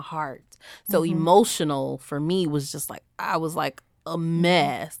hurt my heart. So emotional for me was just like, I was like a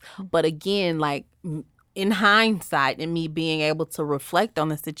mess. But again, like in hindsight and me being able to reflect on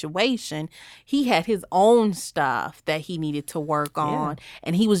the situation, he had his own stuff that he needed to work on.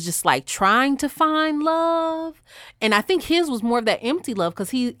 And he was just like trying to find love. And I think his was more of that empty love,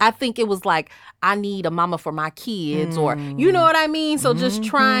 because I think it was like, I need a mama for my kids, or you know what I mean? So just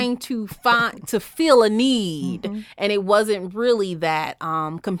trying to feel a need. And it wasn't really that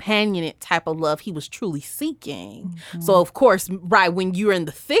companionate type of love he was truly seeking. So of course, right, when you're in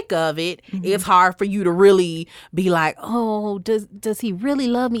the thick of it, it's hard for you to really be like, oh, does he really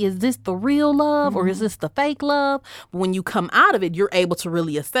love me? Is this the real love or is this the fake love? But when you come out of it, you're able to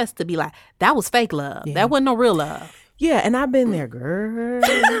really assess, to be like, that was fake love. That wasn't no real love. Yeah, and I've been there, girl.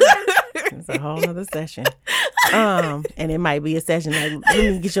 It's a whole nother session. And it might be a session like,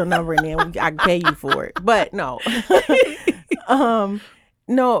 let me get your number and then I can pay you for it. But no.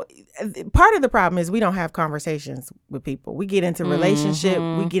 No, part of the problem is we don't have conversations with people. We get into relationship,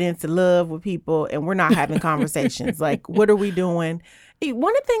 we get into love with people, and we're not having conversations. Like, what are we doing?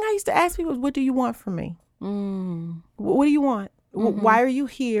 One of the things I used to ask people is, what do you want from me? What do you want? Why are you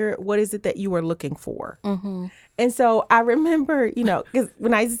here? What is it that you are looking for? And so I remember, because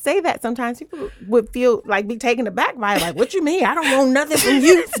when I used to say that, sometimes people would feel like be taken aback by it. Like, what you mean? I don't want nothing from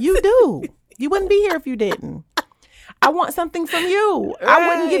you. You do. You wouldn't be here if you didn't. I want something from you. I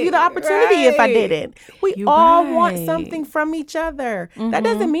wouldn't give you the opportunity if I didn't. We all want something from each other. That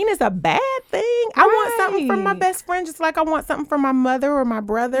doesn't mean it's a bad thing. I want something from my best friend just like I want something from my mother or my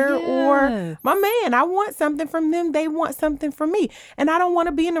brother or my man. I want something from them. They want something from me. And I don't want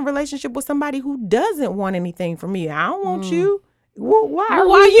to be in a relationship with somebody who doesn't want anything from me. I don't want you. Well, why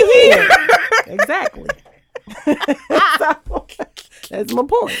are you here? Exactly. So, that's my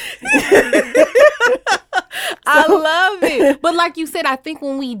point. I love it. But like you said, I think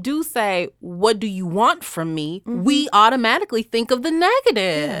when we do say, what do you want from me? We automatically think of the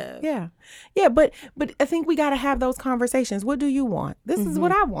negative. Yeah. But I think we got to have those conversations. What do you want? This is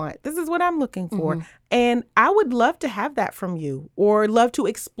what I want. This is what I'm looking for. And I would love to have that from you, or love to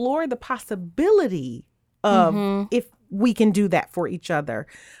explore the possibility of if we can do that for each other.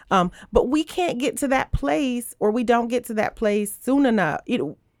 But we can't get to that place, or we don't get to that place soon enough.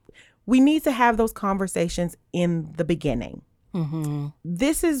 We need to have those conversations in the beginning.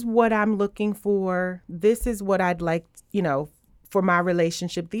 This is what I'm looking for. This is what I'd like, for my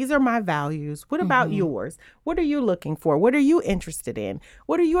relationship. These are my values. What about yours? What are you looking for? What are you interested in?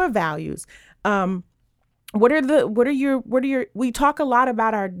 What are your values? We talk a lot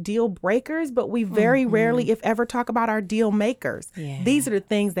about our deal breakers, but we very rarely, if ever, talk about our deal makers. Yeah. These are the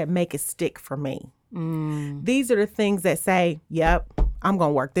things that make it stick for me. These are the things that say, yep, I'm going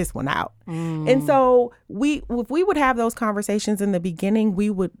to work this one out. And so if we would have those conversations in the beginning, we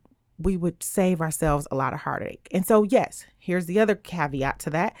would save ourselves a lot of heartache. And so, yes, here's the other caveat to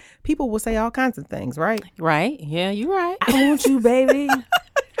that. People will say all kinds of things, right? Right. Yeah, you're right. I want you, baby.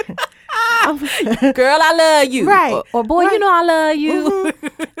 Girl, I love you. Right. Or boy, right. I love you.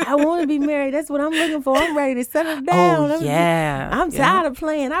 I want to be married. That's what I'm looking for. I'm ready to settle down. I'm tired of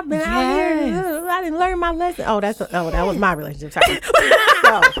playing. I've been out here. I didn't learn my lesson. That was my relationship.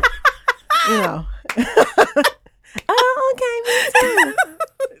 Sorry. So, okay, me too.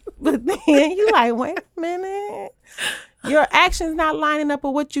 But then you like, wait a minute. Your actions not lining up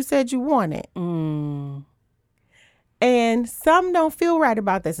with what you said you wanted. And some don't feel right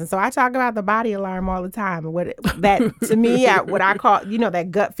about this. And so I talk about the body alarm all the time. What that to me, what I call,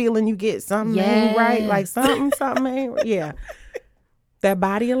 that gut feeling you get, something ain't right, like something ain't right. Yeah. That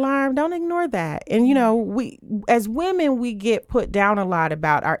body alarm, don't ignore that. And, we, as women, we get put down a lot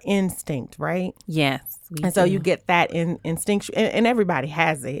about our instinct, right? Yes. And so you get that instinct, and everybody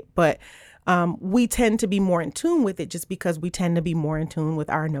has it. But we tend to be more in tune with it just because we tend to be more in tune with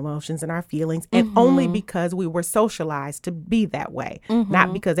our emotions and our feelings, and only because we were socialized to be that way,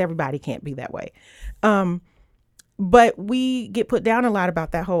 not because everybody can't be that way. But we get put down a lot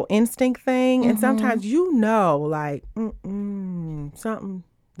about that whole instinct thing. And sometimes, like, something,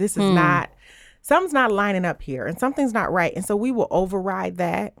 something's not lining up here, and something's not right. And so we will override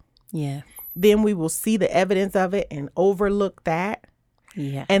that. Yeah. Then we will see the evidence of it and overlook that.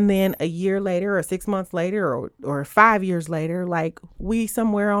 Yeah. And then a year later, or 6 months later, or 5 years later, like we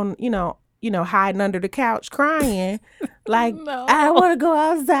somewhere on, hiding under the couch crying, like, no. I don't want to go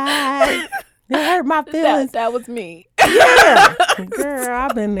outside. It hurt my feelings. That was me. Yeah. Girl,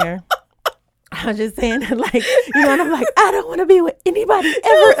 I've been there. I was just saying that, like, and I'm like, I don't want to be with anybody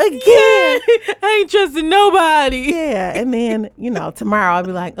ever again. I ain't trusting nobody. Yeah. And then, tomorrow I'll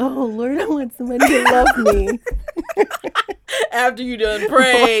be like, oh, Lord, I want somebody to love me. After you done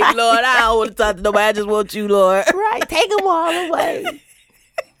prayed, right. Lord, I don't want to talk to nobody. I just want you, Lord. Right. Take them all away.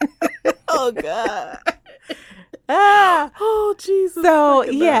 Oh, God. Oh, Jesus. So,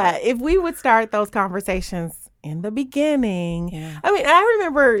 yeah, if we would start those conversations in the beginning. Yeah. I mean, I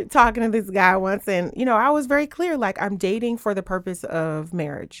remember talking to this guy once, and, I was very clear, like, I'm dating for the purpose of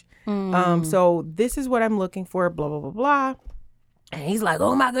marriage. So this is what I'm looking for, blah, blah, blah, blah. And he's like,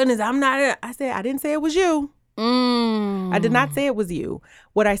 oh, my goodness, I'm not. I said, I didn't say it was you. I did not say it was you.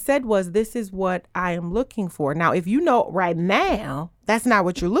 What I said was, this is what I am looking for. Now, if right now, That's not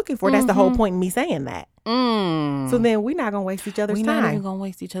what you're looking for. That's the whole point of me saying that. So then we're not going to waste each other's time. We're not even going to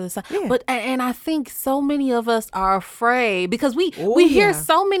waste each other's time. Yeah. But, and I think so many of us are afraid because we hear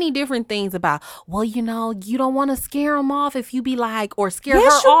so many different things about, well, you know, you don't want to scare them off if you be like, or scare her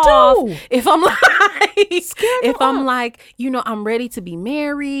off. Do. If I'm like, you know, I'm ready to be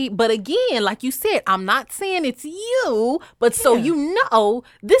married. But again, like you said, I'm not saying it's you, but so you know,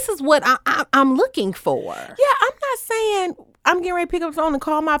 this is what I'm looking for. Yeah, I'm not saying I'm getting ready to pick up the phone and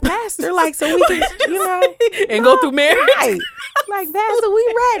call my pastor, like, so we can, you know. And go through marriage. Right. Like, Pastor,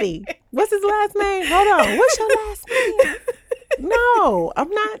 we ready. What's his last name? Hold on. What's your last name? No,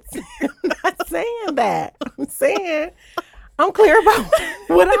 I'm not saying that. I'm saying I'm clear about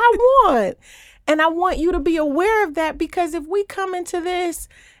what I want. And I want you to be aware of that, because if we come into this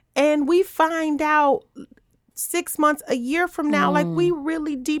and we find out 6 months, a year from now, like, we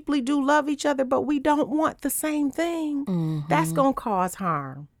really deeply do love each other, but we don't want the same thing, that's going to cause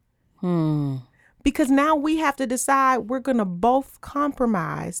harm. Because now we have to decide we're going to both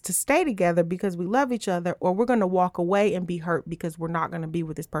compromise to stay together because we love each other, or we're going to walk away and be hurt because we're not going to be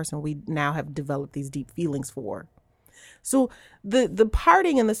with this person we now have developed these deep feelings for. So the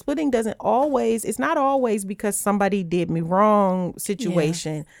parting and the splitting it's not always because somebody did me wrong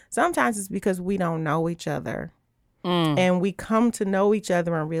situation. Yeah. Sometimes it's because we don't know each other. And we come to know each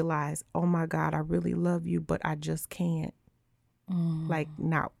other and realize, oh my God, I really love you, but I just can't. Like,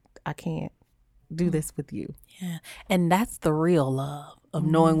 no, I can't do this with you. Yeah. And that's the real love of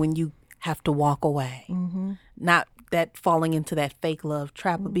knowing when you have to walk away. Not that falling into that fake love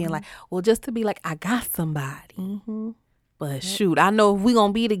trap of being like, well, just to be like, I got somebody. But shoot, I know if we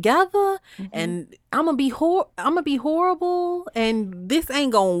gonna be together and I'm gonna be horrible and this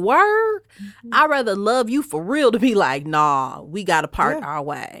ain't gonna work, I'd rather love you for real to be like, nah, we gotta part our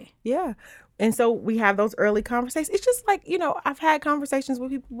way. Yeah. And so we have those early conversations. It's just like, you know, I've had conversations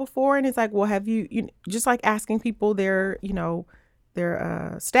with people before, and it's like, well, have you just like asking people their, you know,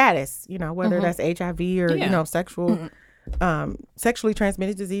 their status, you know, whether that's HIV or, you know, sexually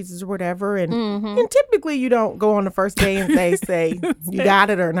transmitted diseases or whatever. And typically you don't go on the first day and they say you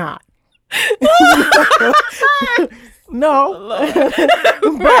got it or not. No.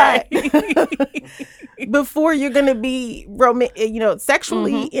 But before you're going to be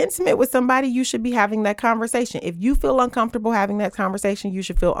sexually intimate with somebody, you should be having that conversation. If you feel uncomfortable having that conversation, you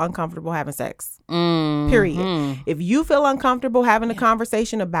should feel uncomfortable having sex. Period. If you feel uncomfortable having a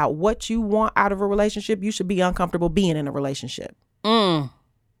conversation about what you want out of a relationship, you should be uncomfortable being in a relationship.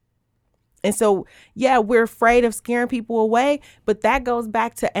 And so, yeah, we're afraid of scaring people away, but that goes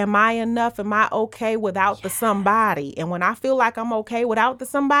back to, am I enough? Am I okay without the somebody? And when I feel like I'm okay without the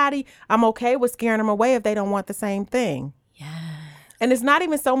somebody, I'm okay with scaring them away if they don't want the same thing. And it's not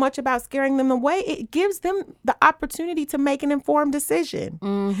even so much about scaring them away. It gives them the opportunity to make an informed decision.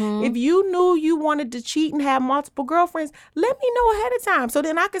 If you knew you wanted to cheat and have multiple girlfriends, let me know ahead of time. So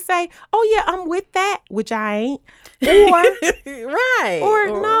then I could say, oh, yeah, I'm with that, which I ain't.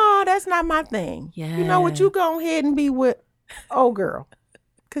 Or no, that's not my thing. You know what? You go ahead and be with old girl,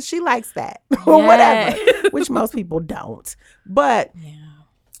 because she likes that or whatever, which most people don't. But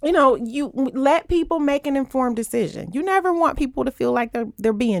you know, you let people make an informed decision. You never want people to feel like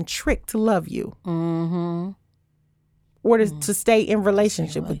they're being tricked to love you, or to stay in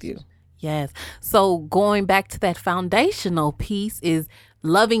relationship with you. Yes. So going back to that foundational piece is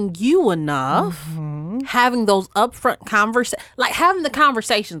loving you enough, having those upfront conversations, like having the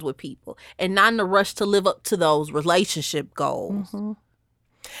conversations with people and not in a rush to live up to those relationship goals.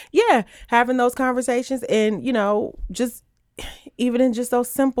 Yeah, having those conversations, and, you know, just even in just those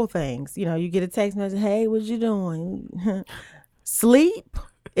simple things. You know, you get a text message, hey, what you doing? Sleep?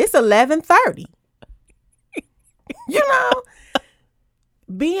 It's 11:30. You know,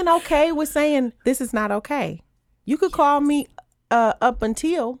 being okay with saying this is not okay. You could call me up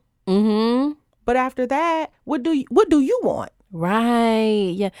until, but after that, what do you want?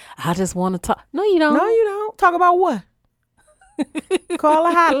 Right. Yeah. I just want to talk. No, you don't. No, you don't. Talk about what? Call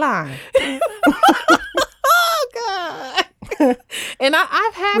a hotline. Oh, God. And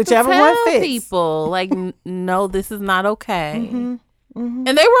I've had whichever to tell one fits. people, like, no, this is not okay. And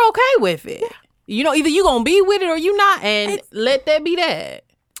they were okay with it. You know, either you going to be with it or you not, and let that be that.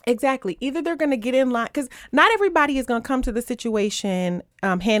 Exactly. Either they're going to get in line, because not everybody is going to come to the situation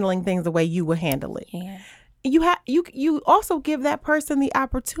handling things the way you would handle it. You also give that person the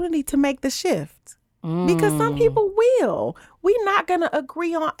opportunity to make the shift. Because some people will. We're not going to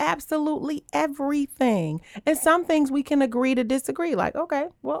agree on absolutely everything. And some things we can agree to disagree. Like, okay,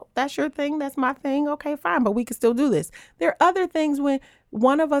 well, that's your thing. That's my thing. Okay, fine. But we can still do this. There are other things when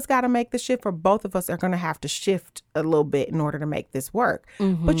one of us got to make the shift, or both of us are going to have to shift a little bit in order to make this work.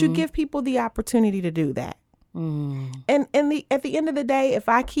 But you give people the opportunity to do that. And at the end of the day, if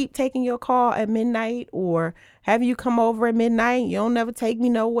I keep taking your call at midnight or have you come over at midnight, you don't never take me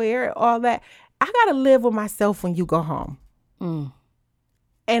nowhere, all that, I got to live with myself when you go home.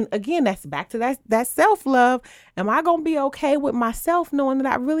 And again, that's back to that self-love. Am I going to be okay with myself knowing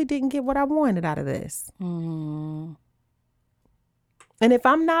that I really didn't get what I wanted out of this? And if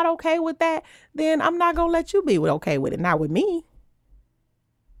I'm not okay with that, then I'm not going to let you be okay with it. Not with me.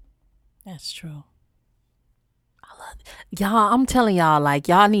 That's true. I love it. Y'all, I'm telling y'all, like,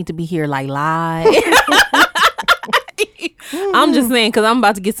 y'all need to be here, like, live. I'm just saying, because I'm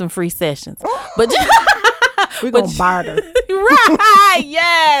about to get some free sessions. But we're going to barter. Right,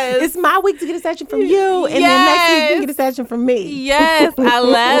 yes. It's my week to get a session from you, and then next week you can get a session from me. Yes, I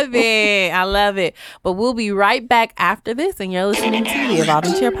love it. I love it. But we'll be right back after this, and you're listening to the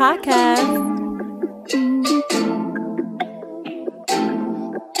Evolving Chair Podcast.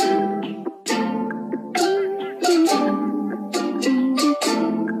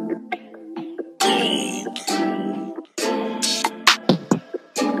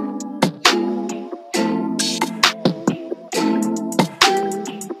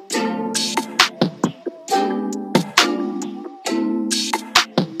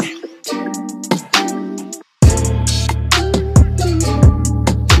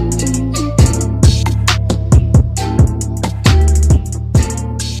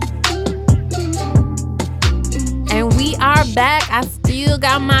 Back, I still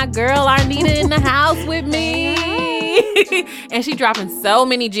got my girl Arnitta in the house with me. And she dropping so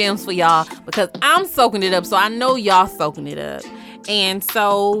many gems for y'all because I'm soaking it up, so I know y'all soaking it up. And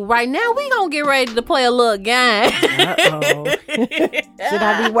so right now we gonna get ready to play a little game. Uh-oh. Should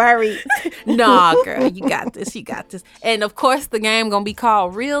I be worried? Nah, girl, you got this. You got this. And of course, the game gonna be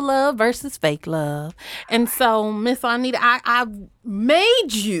called Real Love versus Fake Love. And so, Miss Arnitta, I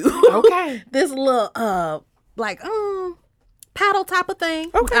made you this little paddle type of thing.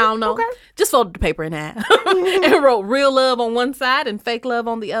 Okay. I don't know. Okay. Just folded the paper in half and wrote real love on one side and fake love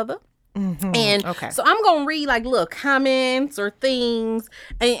on the other. And so I'm going to read like little comments or things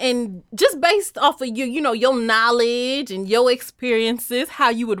and just based off of your knowledge and your experiences, how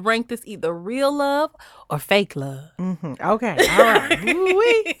you would rank this either real love or fake love. Okay. All right.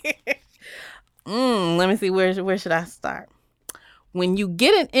 Let me see. Where should I start? When you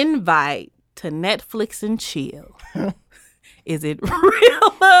get an invite to Netflix and chill, is it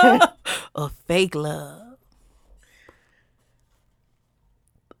real love or fake love?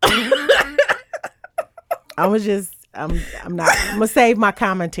 I'm gonna save my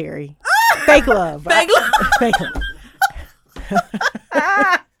commentary. Fake love. Fake love. Fake love.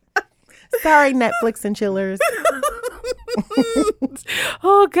 Sorry, Netflix and chillers.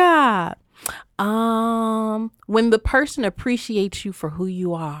 Oh God. When the person appreciates you for who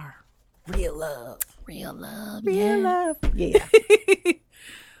you are. Real love. Real love. Real love. Yeah.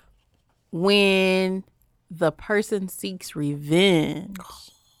 When the person seeks revenge.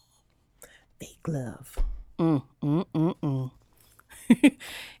 Fake love.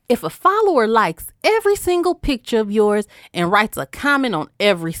 If a follower likes every single picture of yours and writes a comment on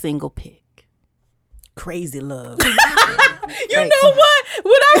every single pic. Crazy love. You know what?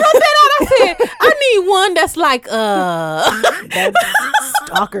 When I wrote that out, I said, I need one that's like That's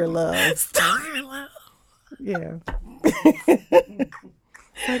stalker love. Stalker love. Yeah.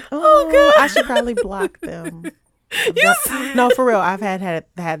 Like, oh God, I should probably block them. No, for real. I've had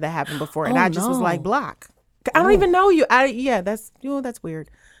that happen before, and I just was like, block. I don't even know you. That's weird.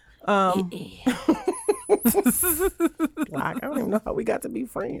 Block. I don't even know how we got to be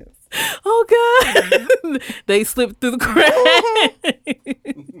friends. Oh God. They slipped through the cracks.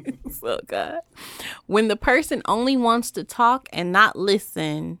 Oh God. When the person only wants to talk and not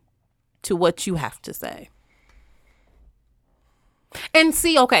listen to what you have to say. And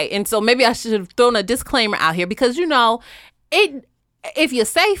see, okay, and so maybe I should have thrown a disclaimer out here because if you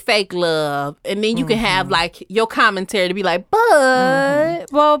say fake love and then you can have like your commentary to be like, but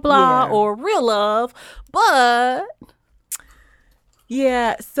blah blah, or real love, but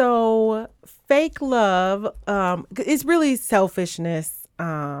yeah. So fake love, it's really selfishness,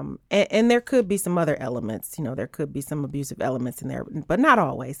 and there could be some other elements. There could be some abusive elements in there, but not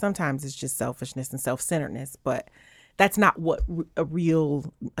always. Sometimes it's just selfishness and self-centeredness, but that's not what a real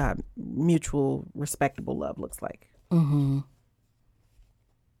mutual respectable love looks like.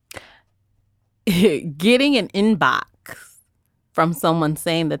 getting an inbox from someone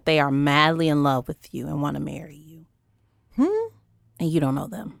saying that they are madly in love with you and want to marry you. And you don't know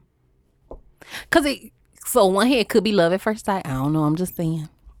them. So one hand, it could be love at first sight. I don't know. I'm just saying.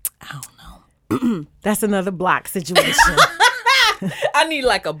 I don't know. That's another block situation. I need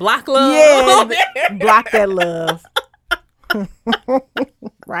like a block love. Yeah, block that love.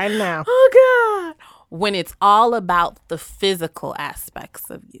 Right now. Oh, God. When it's all about the physical aspects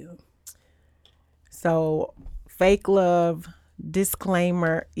of you. So, fake love,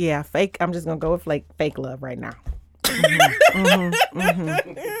 disclaimer. Yeah, fake. I'm just going to go with fake love right now.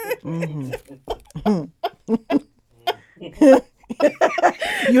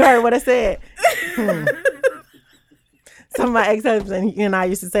 You heard what I said. Some of my ex-husbands and I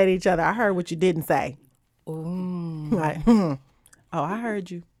used to say to each other, I heard what you didn't say. Ooh. Like, oh, I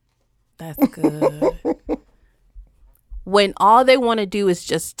heard you. That's good. When all they want to do is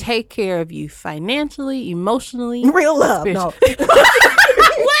just take care of you financially, emotionally. Real love. No. Wait.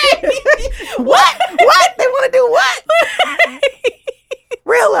 What? What? They want to do what?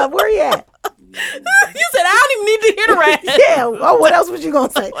 Real love. Where you at? You said I don't even need to hear the rest. Yeah. Oh, what else was you going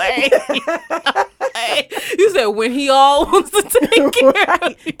to say? Wait. You said when he all wants to take care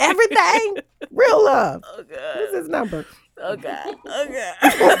of you. Everything. Real love. Oh, God. What's his number? Oh, God. Oh, God.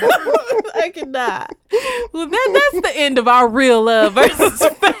 I cannot. Well, that's the end of our real love versus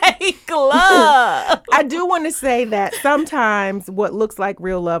fake love. I do want to say that sometimes what looks like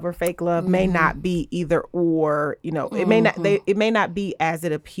real love or fake love may not be either or. You know, it may not. It may not be as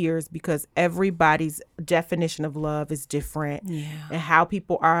it appears because everybody's definition of love is different, and how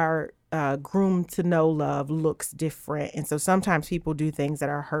people are groomed to know love looks different. And so sometimes people do things that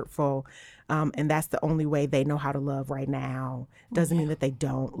are hurtful. And that's the only way they know how to love right now. Doesn't mean that they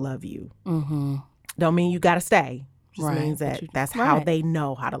don't love you. Mm-hmm. Don't mean you got to stay. Just means that that's how they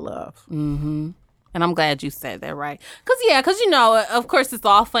know how to love. Mm-hmm. And I'm glad you said that, right? Because, you know, of course, it's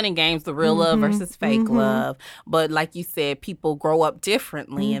all fun and games, the real love versus fake love. But like you said, people grow up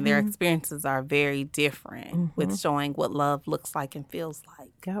differently and their experiences are very different with showing what love looks like and feels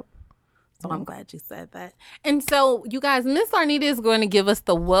like. Yep. So I'm glad you said that. And so, you guys, Miss Arnitta is going to give us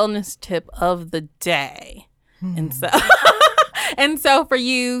the wellness tip of the day. And so for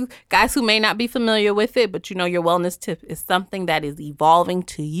you guys who may not be familiar with it, but you know your wellness tip is something that is evolving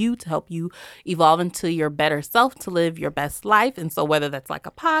to you to help you evolve into your better self to live your best life. And so whether that's like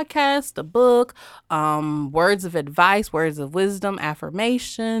a podcast, a book, words of advice, words of wisdom,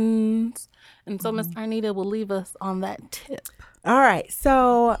 affirmations. And so Miss Arnitta will leave us on that tip. All right.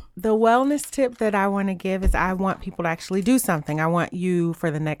 So the wellness tip that I want to give is I want people to actually do something. I want you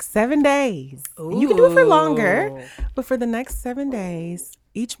for the next 7 days. You can do it for longer, but for the next 7 days,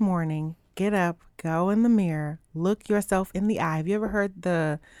 each morning, get up, go in the mirror, look yourself in the eye. Have you ever heard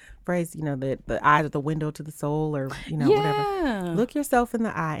the phrase, you know, the eyes are the window to the soul or, you know, whatever? Look yourself in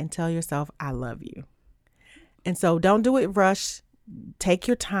the eye and tell yourself, I love you. And so don't do it rush. Take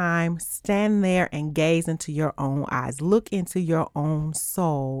your time, stand there and gaze into your own eyes. Look into your own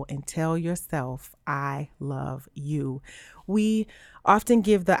soul and tell yourself, I love you. We often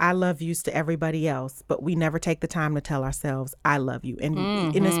give the I love yous to everybody else, but we never take the time to tell ourselves, I love you.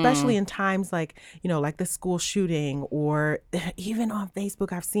 And especially in times like, you know, like the school shooting or even on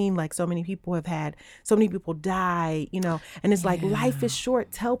Facebook, I've seen like so many people die, you know, and it's like life is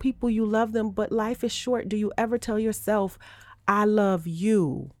short. Tell people you love them, but life is short. Do you ever tell yourself, I love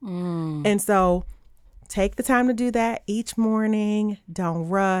you? And so take the time to do that each morning. Don't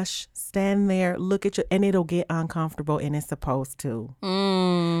rush. Stand there, look at you, and it'll get uncomfortable, and it's supposed to.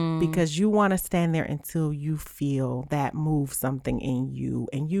 Because you want to stand there until you feel that move something in you.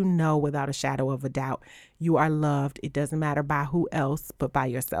 And you know without a shadow of a doubt, you are loved. It doesn't matter by who else, but by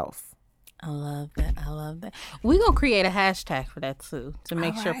yourself. I love that. I love that. We're going to create a hashtag for that too, to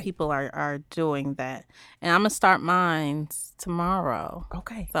make sure people are doing that. And I'm going to start mine tomorrow.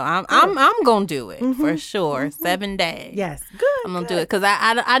 Okay. So I'm going to do it for sure. 7 days. Yes. Good. I'm going to do it because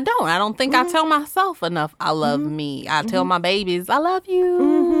I don't think I tell myself enough I love me. I tell my babies I love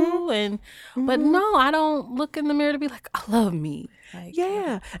you. But no, I don't look in the mirror to be like, I love me. Like,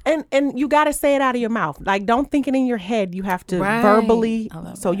 and you got to say it out of your mouth. Like, don't think it in your head. You have to verbally.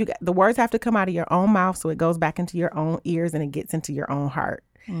 So the words have to come out of your own mouth, so it goes back into your own ears and it gets into your own heart.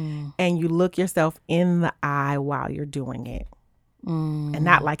 And you look yourself in the eye while you're doing it, and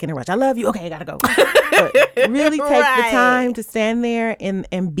not like in a rush. I love you. Okay, I gotta go. But really take the time to stand there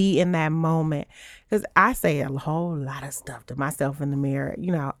and be in that moment. Because I say a whole lot of stuff to myself in the mirror.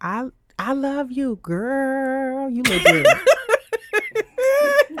 You know, I love you, girl. You look good.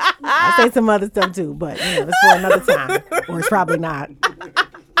 I say some other stuff too, but you know, it's for another time, or it's probably not.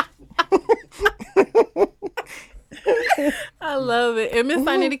 I love it. And Miss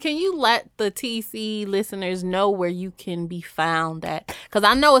Arnitta, can you let the TC listeners know where you can be found at? Because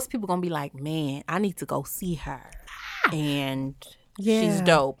I know it's people going to be like, man, I need to go see her. And she's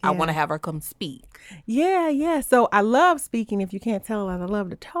dope. I want to have her come speak. Yeah. So I love speaking. If you can't tell, I love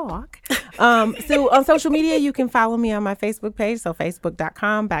to talk. So on social media, you can follow me on my Facebook page. So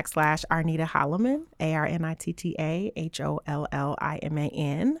facebook.com/Arnitta Holliman, Arnitta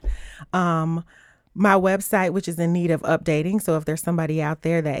Holliman. My website, which is in need of updating. So if there's somebody out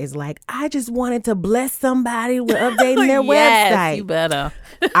there that is like, I just wanted to bless somebody with updating their website. You better.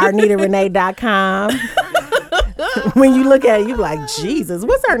 ArnittaRenee.com. When you look at it, you're like, Jesus,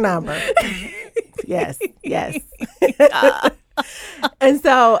 what's her number? Yes. And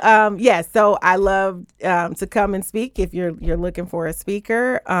so, so I love to come and speak if you're looking for a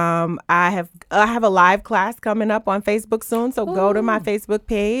speaker. I have a live class coming up on Facebook soon. So go to my Facebook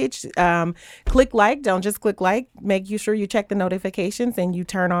page, click like, don't just click like, make sure you check the notifications and you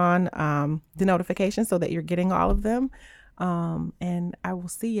turn on the notifications so that you're getting all of them. And I will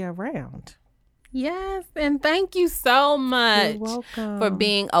see you around. Yes, and thank you so much welcome. For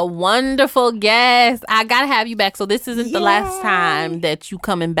being a wonderful guest. I got to have you back. So this isn't the last time that you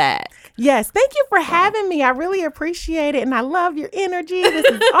coming back. Yes, thank you for having me. I really appreciate it, and I love your energy. This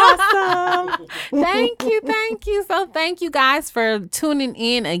is awesome. Thank you. So thank you guys for tuning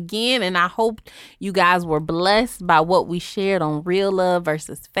in again, and I hope you guys were blessed by what we shared on real love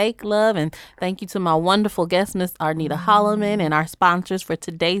versus fake love. And thank you to my wonderful guest, Miss Arnitta Holliman, and our sponsors for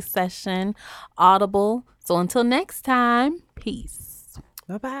today's session, Audible. So until next time, peace.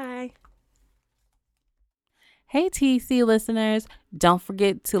 Bye-bye. Hey, TC listeners, don't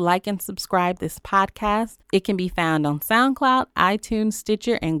forget to like and subscribe this podcast. It can be found on SoundCloud, iTunes,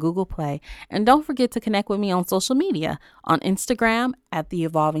 Stitcher, and Google Play. And don't forget to connect with me on social media, on Instagram at The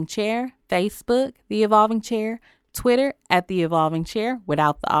Evolving Chair, Facebook, The Evolving Chair, Twitter at The Evolving Chair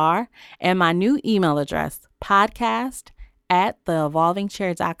without the R, and my new email address,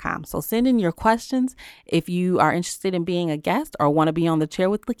 podcast@theevolvingchair.com. So send in your questions if you are interested in being a guest or want to be on the chair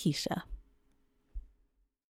with Lakeisha.